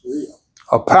becomes real.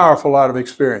 A powerful lot of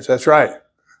experience. That's right.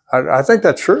 I think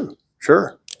that's true.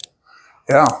 Sure.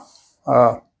 Yeah.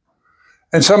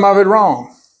 And some of it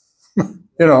wrong,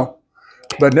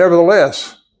 But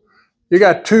nevertheless, you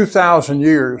got 2,000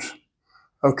 years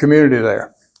of community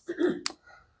there.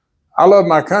 I love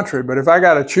my country, but if I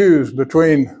got to choose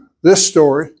between this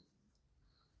story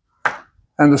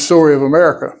and the story of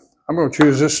America, I'm going to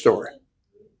choose this story.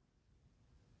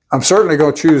 I'm certainly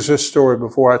going to choose this story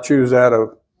before I choose that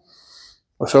of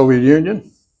the Soviet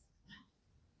Union.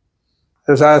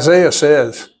 As Isaiah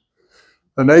says,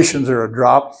 the nations are a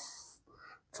drop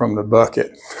from the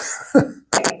bucket.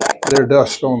 They're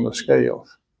dust on the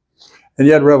scales. And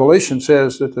yet Revelation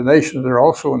says that the nations are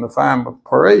also in the final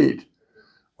parade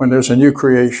when there's a new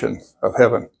creation of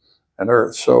heaven and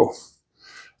earth. So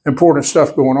important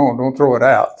stuff going on. Don't throw it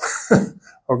out.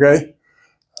 Okay?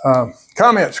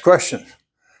 Comments, questions?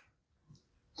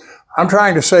 I'm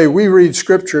trying to say we read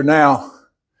Scripture now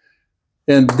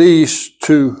in these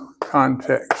two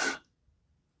contexts.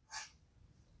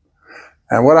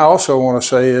 And what I also want to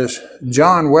say is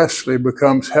John Wesley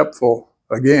becomes helpful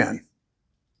again.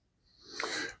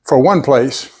 For one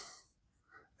place,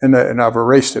 and I've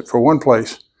erased it, for one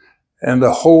place, and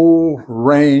the whole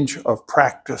range of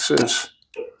practices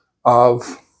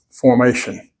of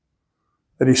formation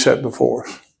that he set before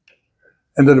us,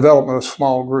 and the development of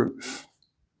small groups,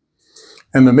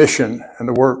 and the mission and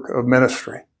the work of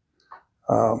ministry.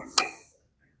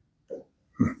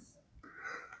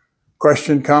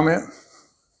 Question, comment?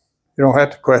 You don't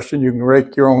have to question. You can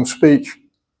rake your own speech.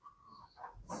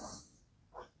 I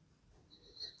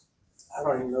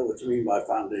don't even know what you mean by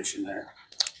foundation there.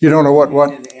 You don't know what?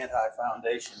 In the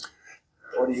anti-foundation,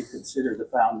 what do you consider the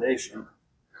foundation?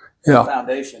 Yeah. The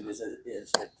foundation is an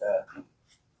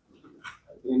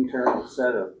internal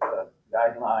set of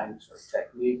guidelines or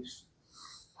techniques,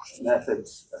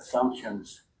 methods,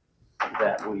 assumptions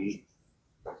that we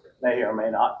may or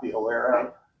may not be aware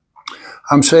of.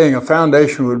 I'm saying a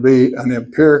foundation would be an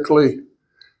empirically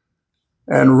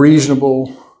and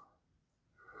reasonable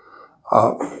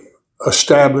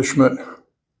establishment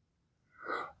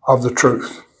of the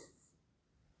truth.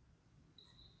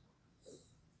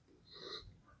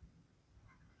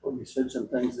 Well, you said some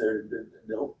things there that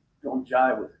don't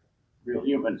jive with real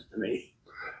humans to me.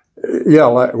 Yeah,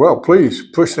 well, please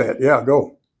push that. Yeah,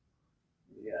 go.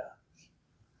 Yeah.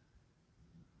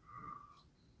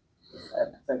 I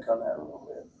have to think on that a little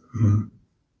bit. Mm-hmm.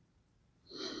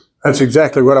 That's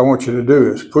exactly what I want you to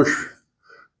do, is push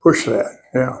that.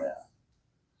 Yeah.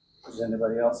 Does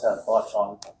anybody else have thoughts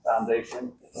on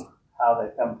foundation, how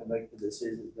they come to make the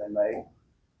decisions they make,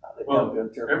 how they come to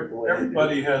interpret the way they do?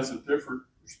 Everybody has a different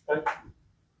perspective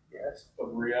Yes. of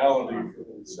reality for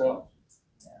themselves.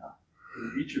 Yeah.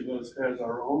 And each of us has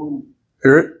our own.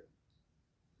 Hear it?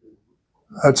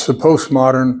 That's the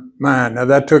postmodern mind. Now,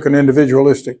 that took an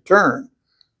individualistic turn,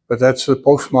 but that's the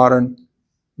postmodern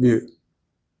view.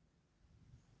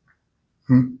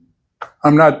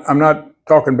 I'm not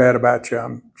talking bad about you.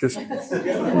 I'm just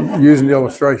using the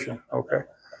illustration. Okay.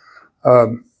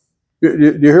 Do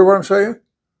you hear what I'm saying?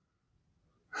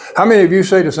 How many of you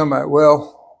say to somebody,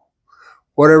 well,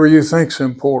 whatever you think's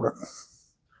important?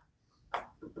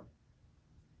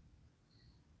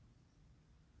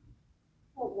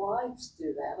 Well, wives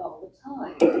do that all the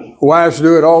time. Wives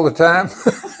do it all the time?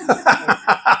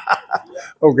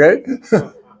 Okay.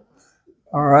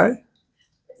 All right.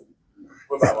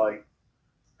 What about like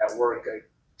at work?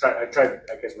 I tried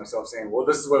I catch myself saying, well,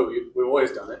 this is the way we've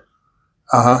always done it.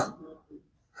 Uh-huh.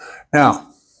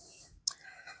 Now,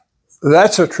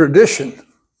 that's a tradition.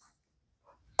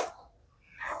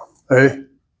 Hey.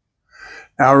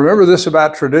 Now, remember this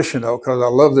about tradition, though, because I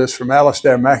love this from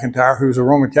Alistair McIntyre, who's a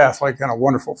Roman Catholic and a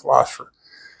wonderful philosopher.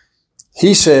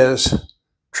 He says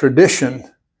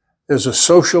tradition is a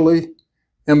socially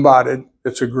embodied,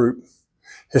 it's a group,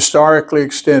 historically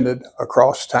extended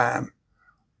across time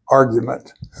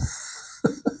argument.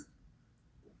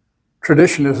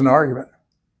 Tradition is an argument.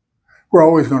 We're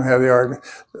always going to have the argument.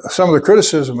 Some of the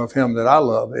criticism of him that I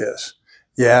love is,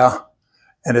 yeah,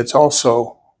 and it's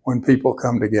also when people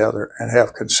come together and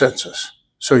have consensus.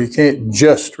 So you can't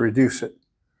just reduce it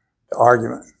to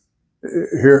argument.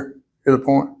 Hear the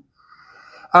point?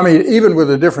 I mean, even with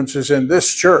the differences in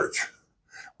this church,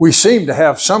 we seem to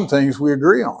have some things we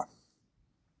agree on,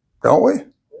 don't we?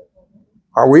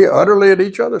 Are we utterly at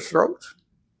each other's throats?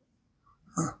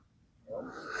 Huh.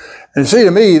 And see, to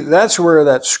me, that's where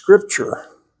that scripture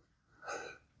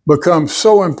becomes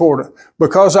so important.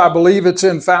 Because I believe it's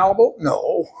infallible?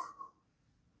 No.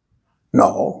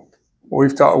 No.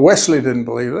 Wesley didn't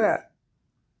believe that.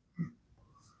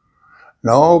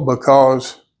 No,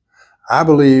 because I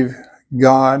believe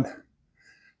God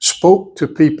spoke to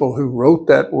people who wrote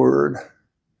that word,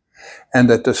 and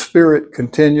that the Spirit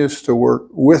continues to work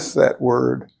with that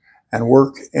word and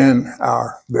work in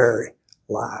our very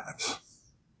lives.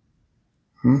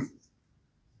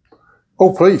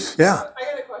 Oh, please, yeah. I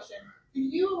got a question. Can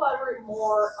you elaborate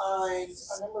more on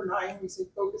number 9, we say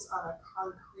focus on a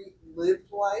concrete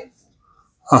lived life?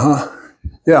 Uh-huh.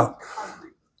 Yeah.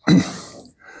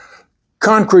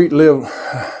 Concrete lived.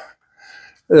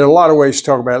 There are a lot of ways to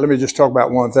talk about it. Let me just talk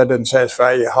about one. If that doesn't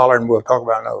satisfy you, holler and we'll talk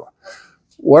about another.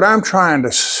 What I'm trying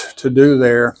to do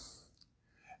there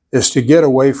is to get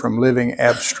away from living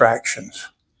abstractions.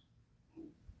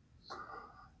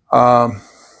 I'm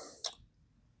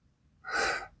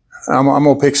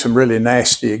going to pick some really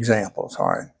nasty examples, all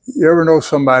right? You ever know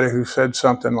somebody who said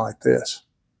something like this?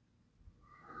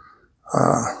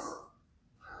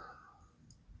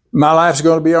 My life's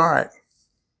going to be all right.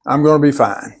 I'm going to be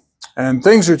fine. And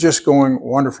things are just going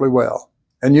wonderfully well.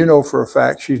 And you know for a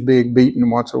fact she's being beaten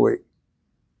once a week.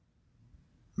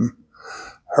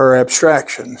 Her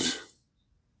abstractions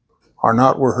are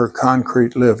not where her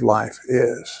concrete lived life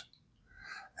is.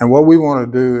 And what we want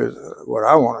to do is, what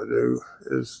I want to do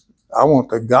is, I want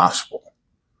the gospel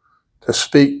to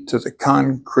speak to the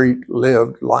concrete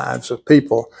lived lives of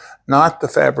people, not the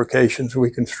fabrications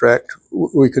we construct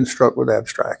with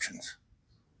abstractions.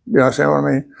 You understand what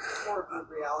I mean? More of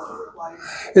the reality of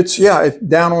life. It's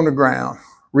down on the ground,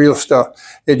 real stuff.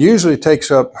 It usually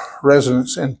takes up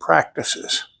residence in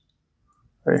practices.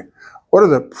 Okay? What are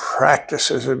the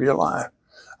practices of your life?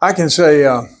 I can say,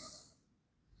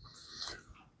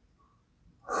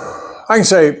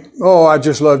 oh, I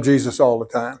just love Jesus all the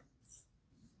time.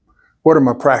 What are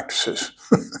my practices?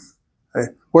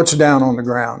 Okay? What's down on the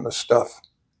ground, the stuff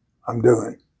I'm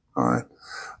doing? All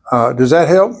right. Does that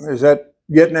help? Is that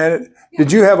getting at it? Yeah.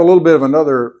 Did you have a little bit of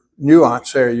another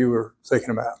nuance there you were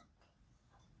thinking about?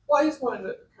 Well, I just wanted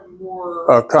to become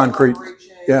more concrete.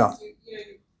 Yeah.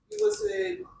 You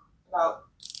listed about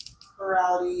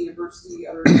plurality, diversity,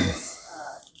 otherness,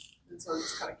 and so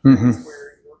just kind of curious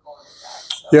where you were going with that.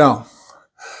 So. Yeah.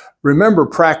 Remember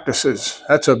practices.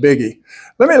 That's a biggie.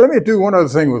 Let me do one other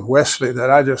thing with Wesley that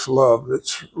I just love.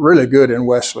 That's really good in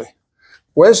Wesley.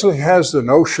 Wesley has the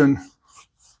notion,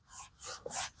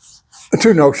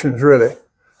 two notions really.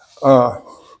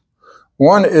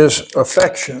 One is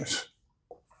affections.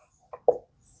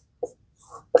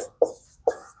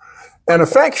 And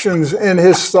affections in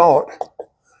his thought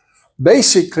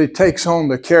basically takes on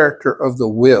the character of the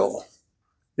will,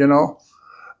 you know.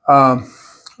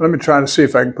 Let me try to see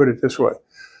if I can put it this way.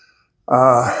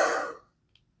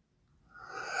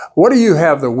 What do you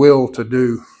have the will to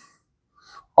do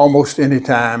almost any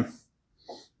time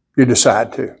you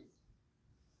decide to?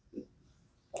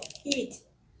 Eat.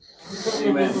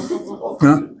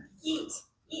 Huh? Eat.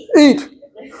 Eat.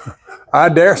 I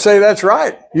dare say that's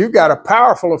right. You've got a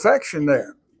powerful affection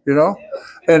there, you know.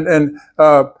 And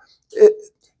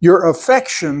your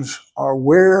affections are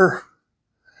where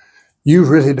you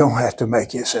really don't have to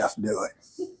make yourself do it.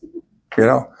 You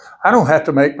know, I don't have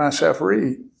to make myself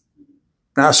read.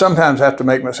 Now, I sometimes have to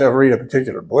make myself read a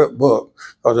particular book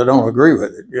because I don't agree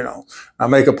with it, you know. I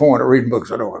make a point of reading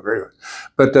books I don't agree with.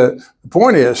 But the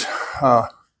point is,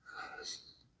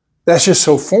 that's just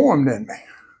so formed in me.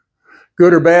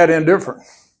 Good or bad, indifferent.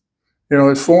 You know,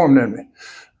 it's formed in me.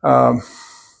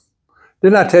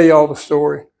 Didn't I tell you all the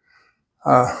story?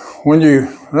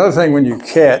 Another thing, when you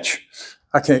catch,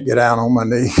 I can't get down on my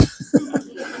knee.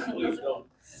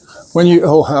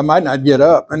 I might not get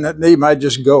up, and that knee might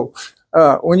just go.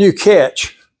 When you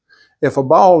catch, if a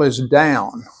ball is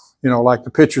down, you know, like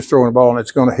the pitcher's throwing a ball and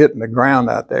it's going to hit in the ground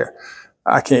out there,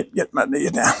 I can't get my knee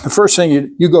down. The first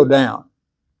thing you go down.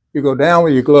 You go down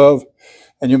with your glove,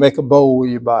 and you make a bowl with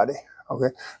your body.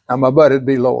 Okay. Now my butt would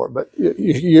be lower, but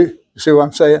you see what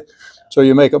I'm saying? So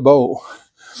you make a bowl.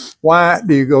 Why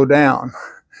do you go down?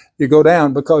 You go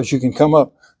down because you can come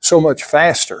up so much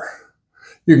faster.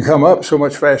 You can come up so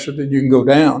much faster than you can go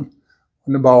down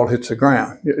when the ball hits the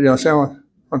ground. You understand what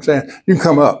I'm saying? You can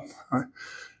come up. Right?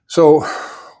 So,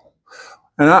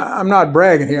 and I'm not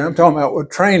bragging here. I'm talking about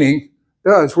what training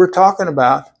does. We're talking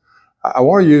about, I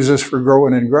want to use this for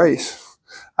growing in grace.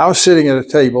 I was sitting at a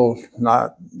table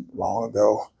not long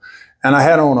ago, and I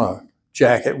had on a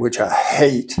jacket, which I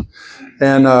hate.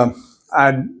 And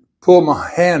I pulled my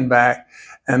hand back,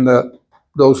 and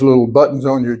those little buttons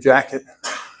on your jacket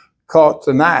caught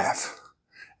the knife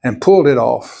and pulled it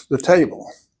off the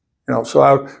table. You know, so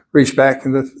I reached back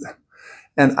and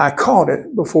I caught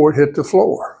it before it hit the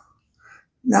floor.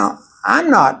 Now, I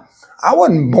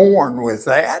wasn't born with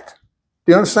that.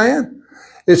 Do you understand?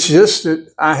 It's just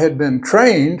that I had been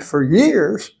trained for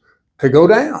years to go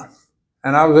down.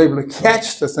 And I was able to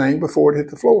catch the thing before it hit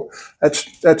the floor.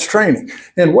 That's training.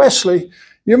 In Wesley,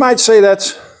 you might say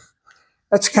that's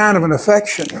kind of an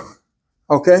affection.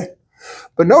 Okay?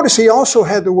 But notice he also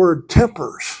had the word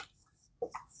tempers.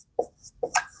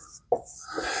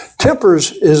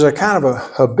 Tempers is a kind of a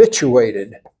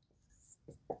habituated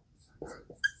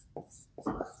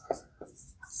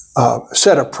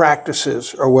set of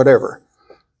practices or whatever.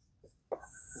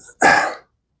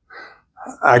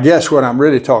 I guess what I'm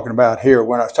really talking about here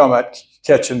when I was talking about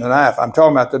catching the knife, I'm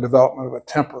talking about the development of a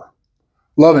temper.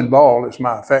 Loving ball is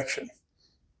my affection.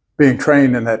 Being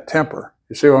trained in that temper.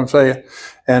 You see what I'm saying?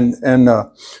 And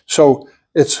so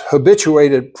it's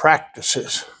habituated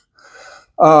practices.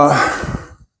 How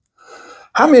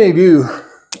many of you,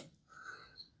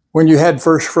 when you had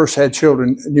first had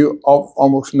children, knew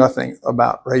almost nothing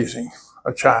about raising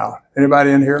a child?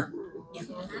 Anybody in here?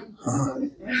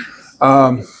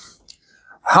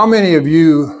 How many of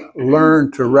you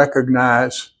learned to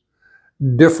recognize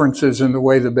differences in the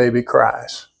way the baby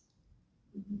cries?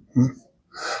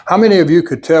 How many of you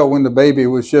could tell when the baby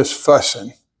was just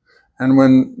fussing and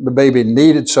when the baby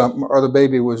needed something or the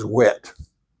baby was wet?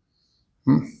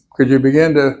 Could you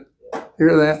begin to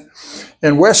hear that?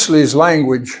 In Wesley's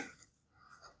language,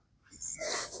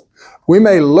 we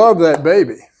may love that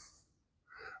baby,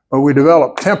 but we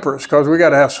develop tempers because we got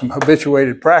to have some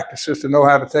habituated practices to know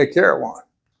how to take care of one.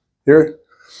 Here,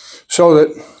 so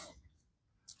that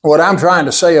what I'm trying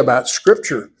to say about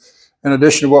Scripture, in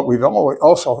addition to what we've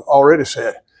also already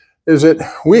said, is that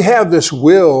we have this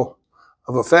will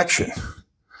of affection.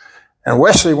 And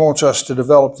Wesley wants us to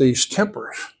develop these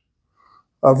tempers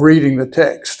of reading the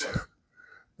text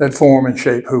that form and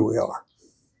shape who we are.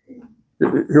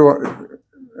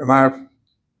 Does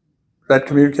that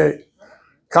communicate?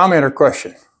 Comment or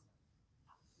question?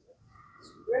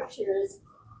 Scripture is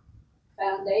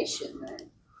foundation, right?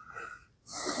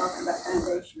 We're talking about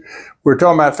foundation. We're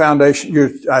talking about foundation.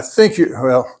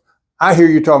 I hear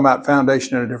you talking about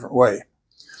foundation in a different way.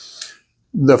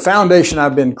 The foundation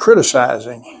I've been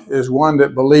criticizing is one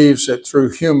that believes that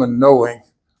through human knowing,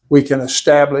 we can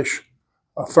establish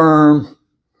a firm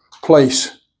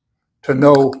place to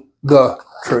know the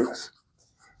truth.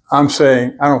 I'm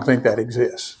saying I don't think that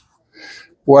exists.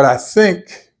 What I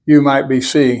think you might be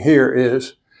seeing here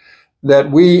is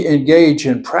that we engage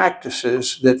in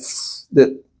practices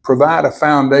that provide a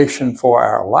foundation for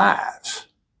our lives,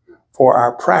 for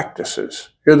our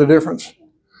practices. Hear the difference?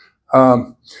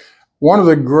 One of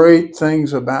the great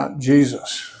things about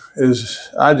Jesus is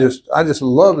I just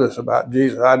love this about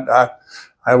Jesus. I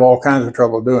have all kinds of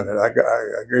trouble doing it. I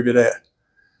give you that.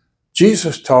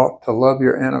 Jesus taught to love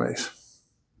your enemies.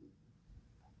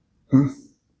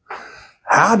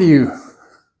 How do you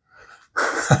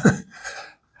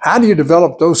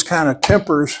develop those kind of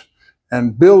tempers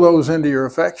and build those into your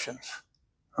affections?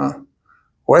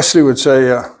 Wesley would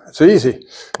say, it's easy.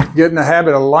 Get in the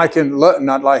habit of loving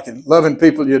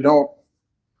people you don't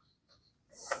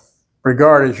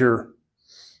regard as your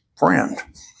friend.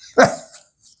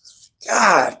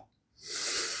 God,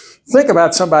 think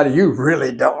about somebody you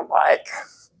really don't like.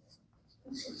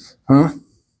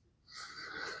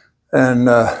 And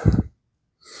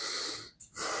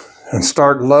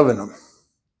start loving them.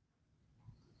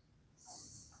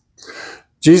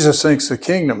 Jesus thinks the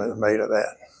kingdom is made of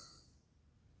that.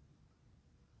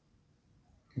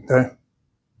 Okay?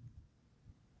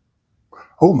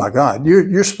 Oh my God,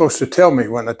 you're supposed to tell me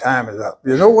when the time is up.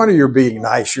 No wonder you're being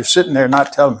nice. You're sitting there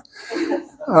not telling me.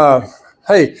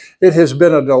 Hey, it has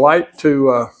been a delight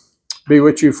to be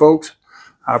with you folks.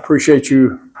 I appreciate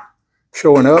you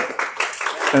showing up.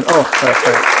 And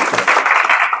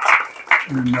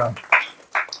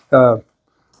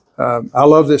I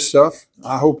love this stuff.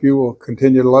 I hope you will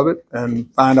continue to love it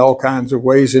and find all kinds of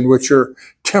ways in which your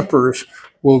tempers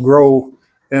will grow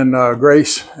in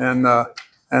grace and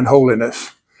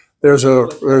holiness. There's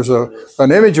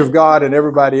an image of God in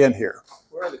everybody in here.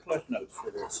 Where are the cliff notes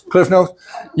for this? Cliff notes.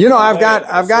 You know, I've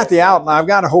got the outline. I've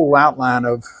got a whole outline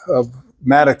of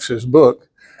Maddox's book,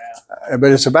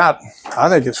 but it's about, I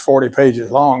think it's 40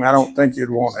 pages long. I don't think you'd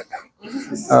want it,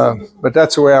 but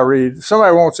that's the way I read. If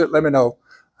somebody wants it, let me know.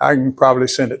 I can probably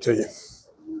send it to you.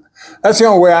 That's the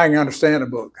only way I can understand a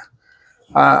book.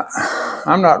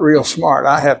 I'm not real smart.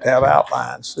 I have to have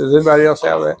outlines. Does anybody else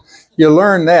have that? You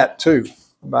learn that too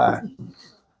by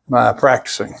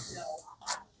practicing.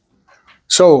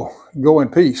 So go in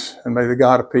peace, and may the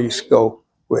God of peace go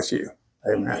with you.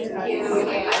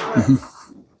 Amen.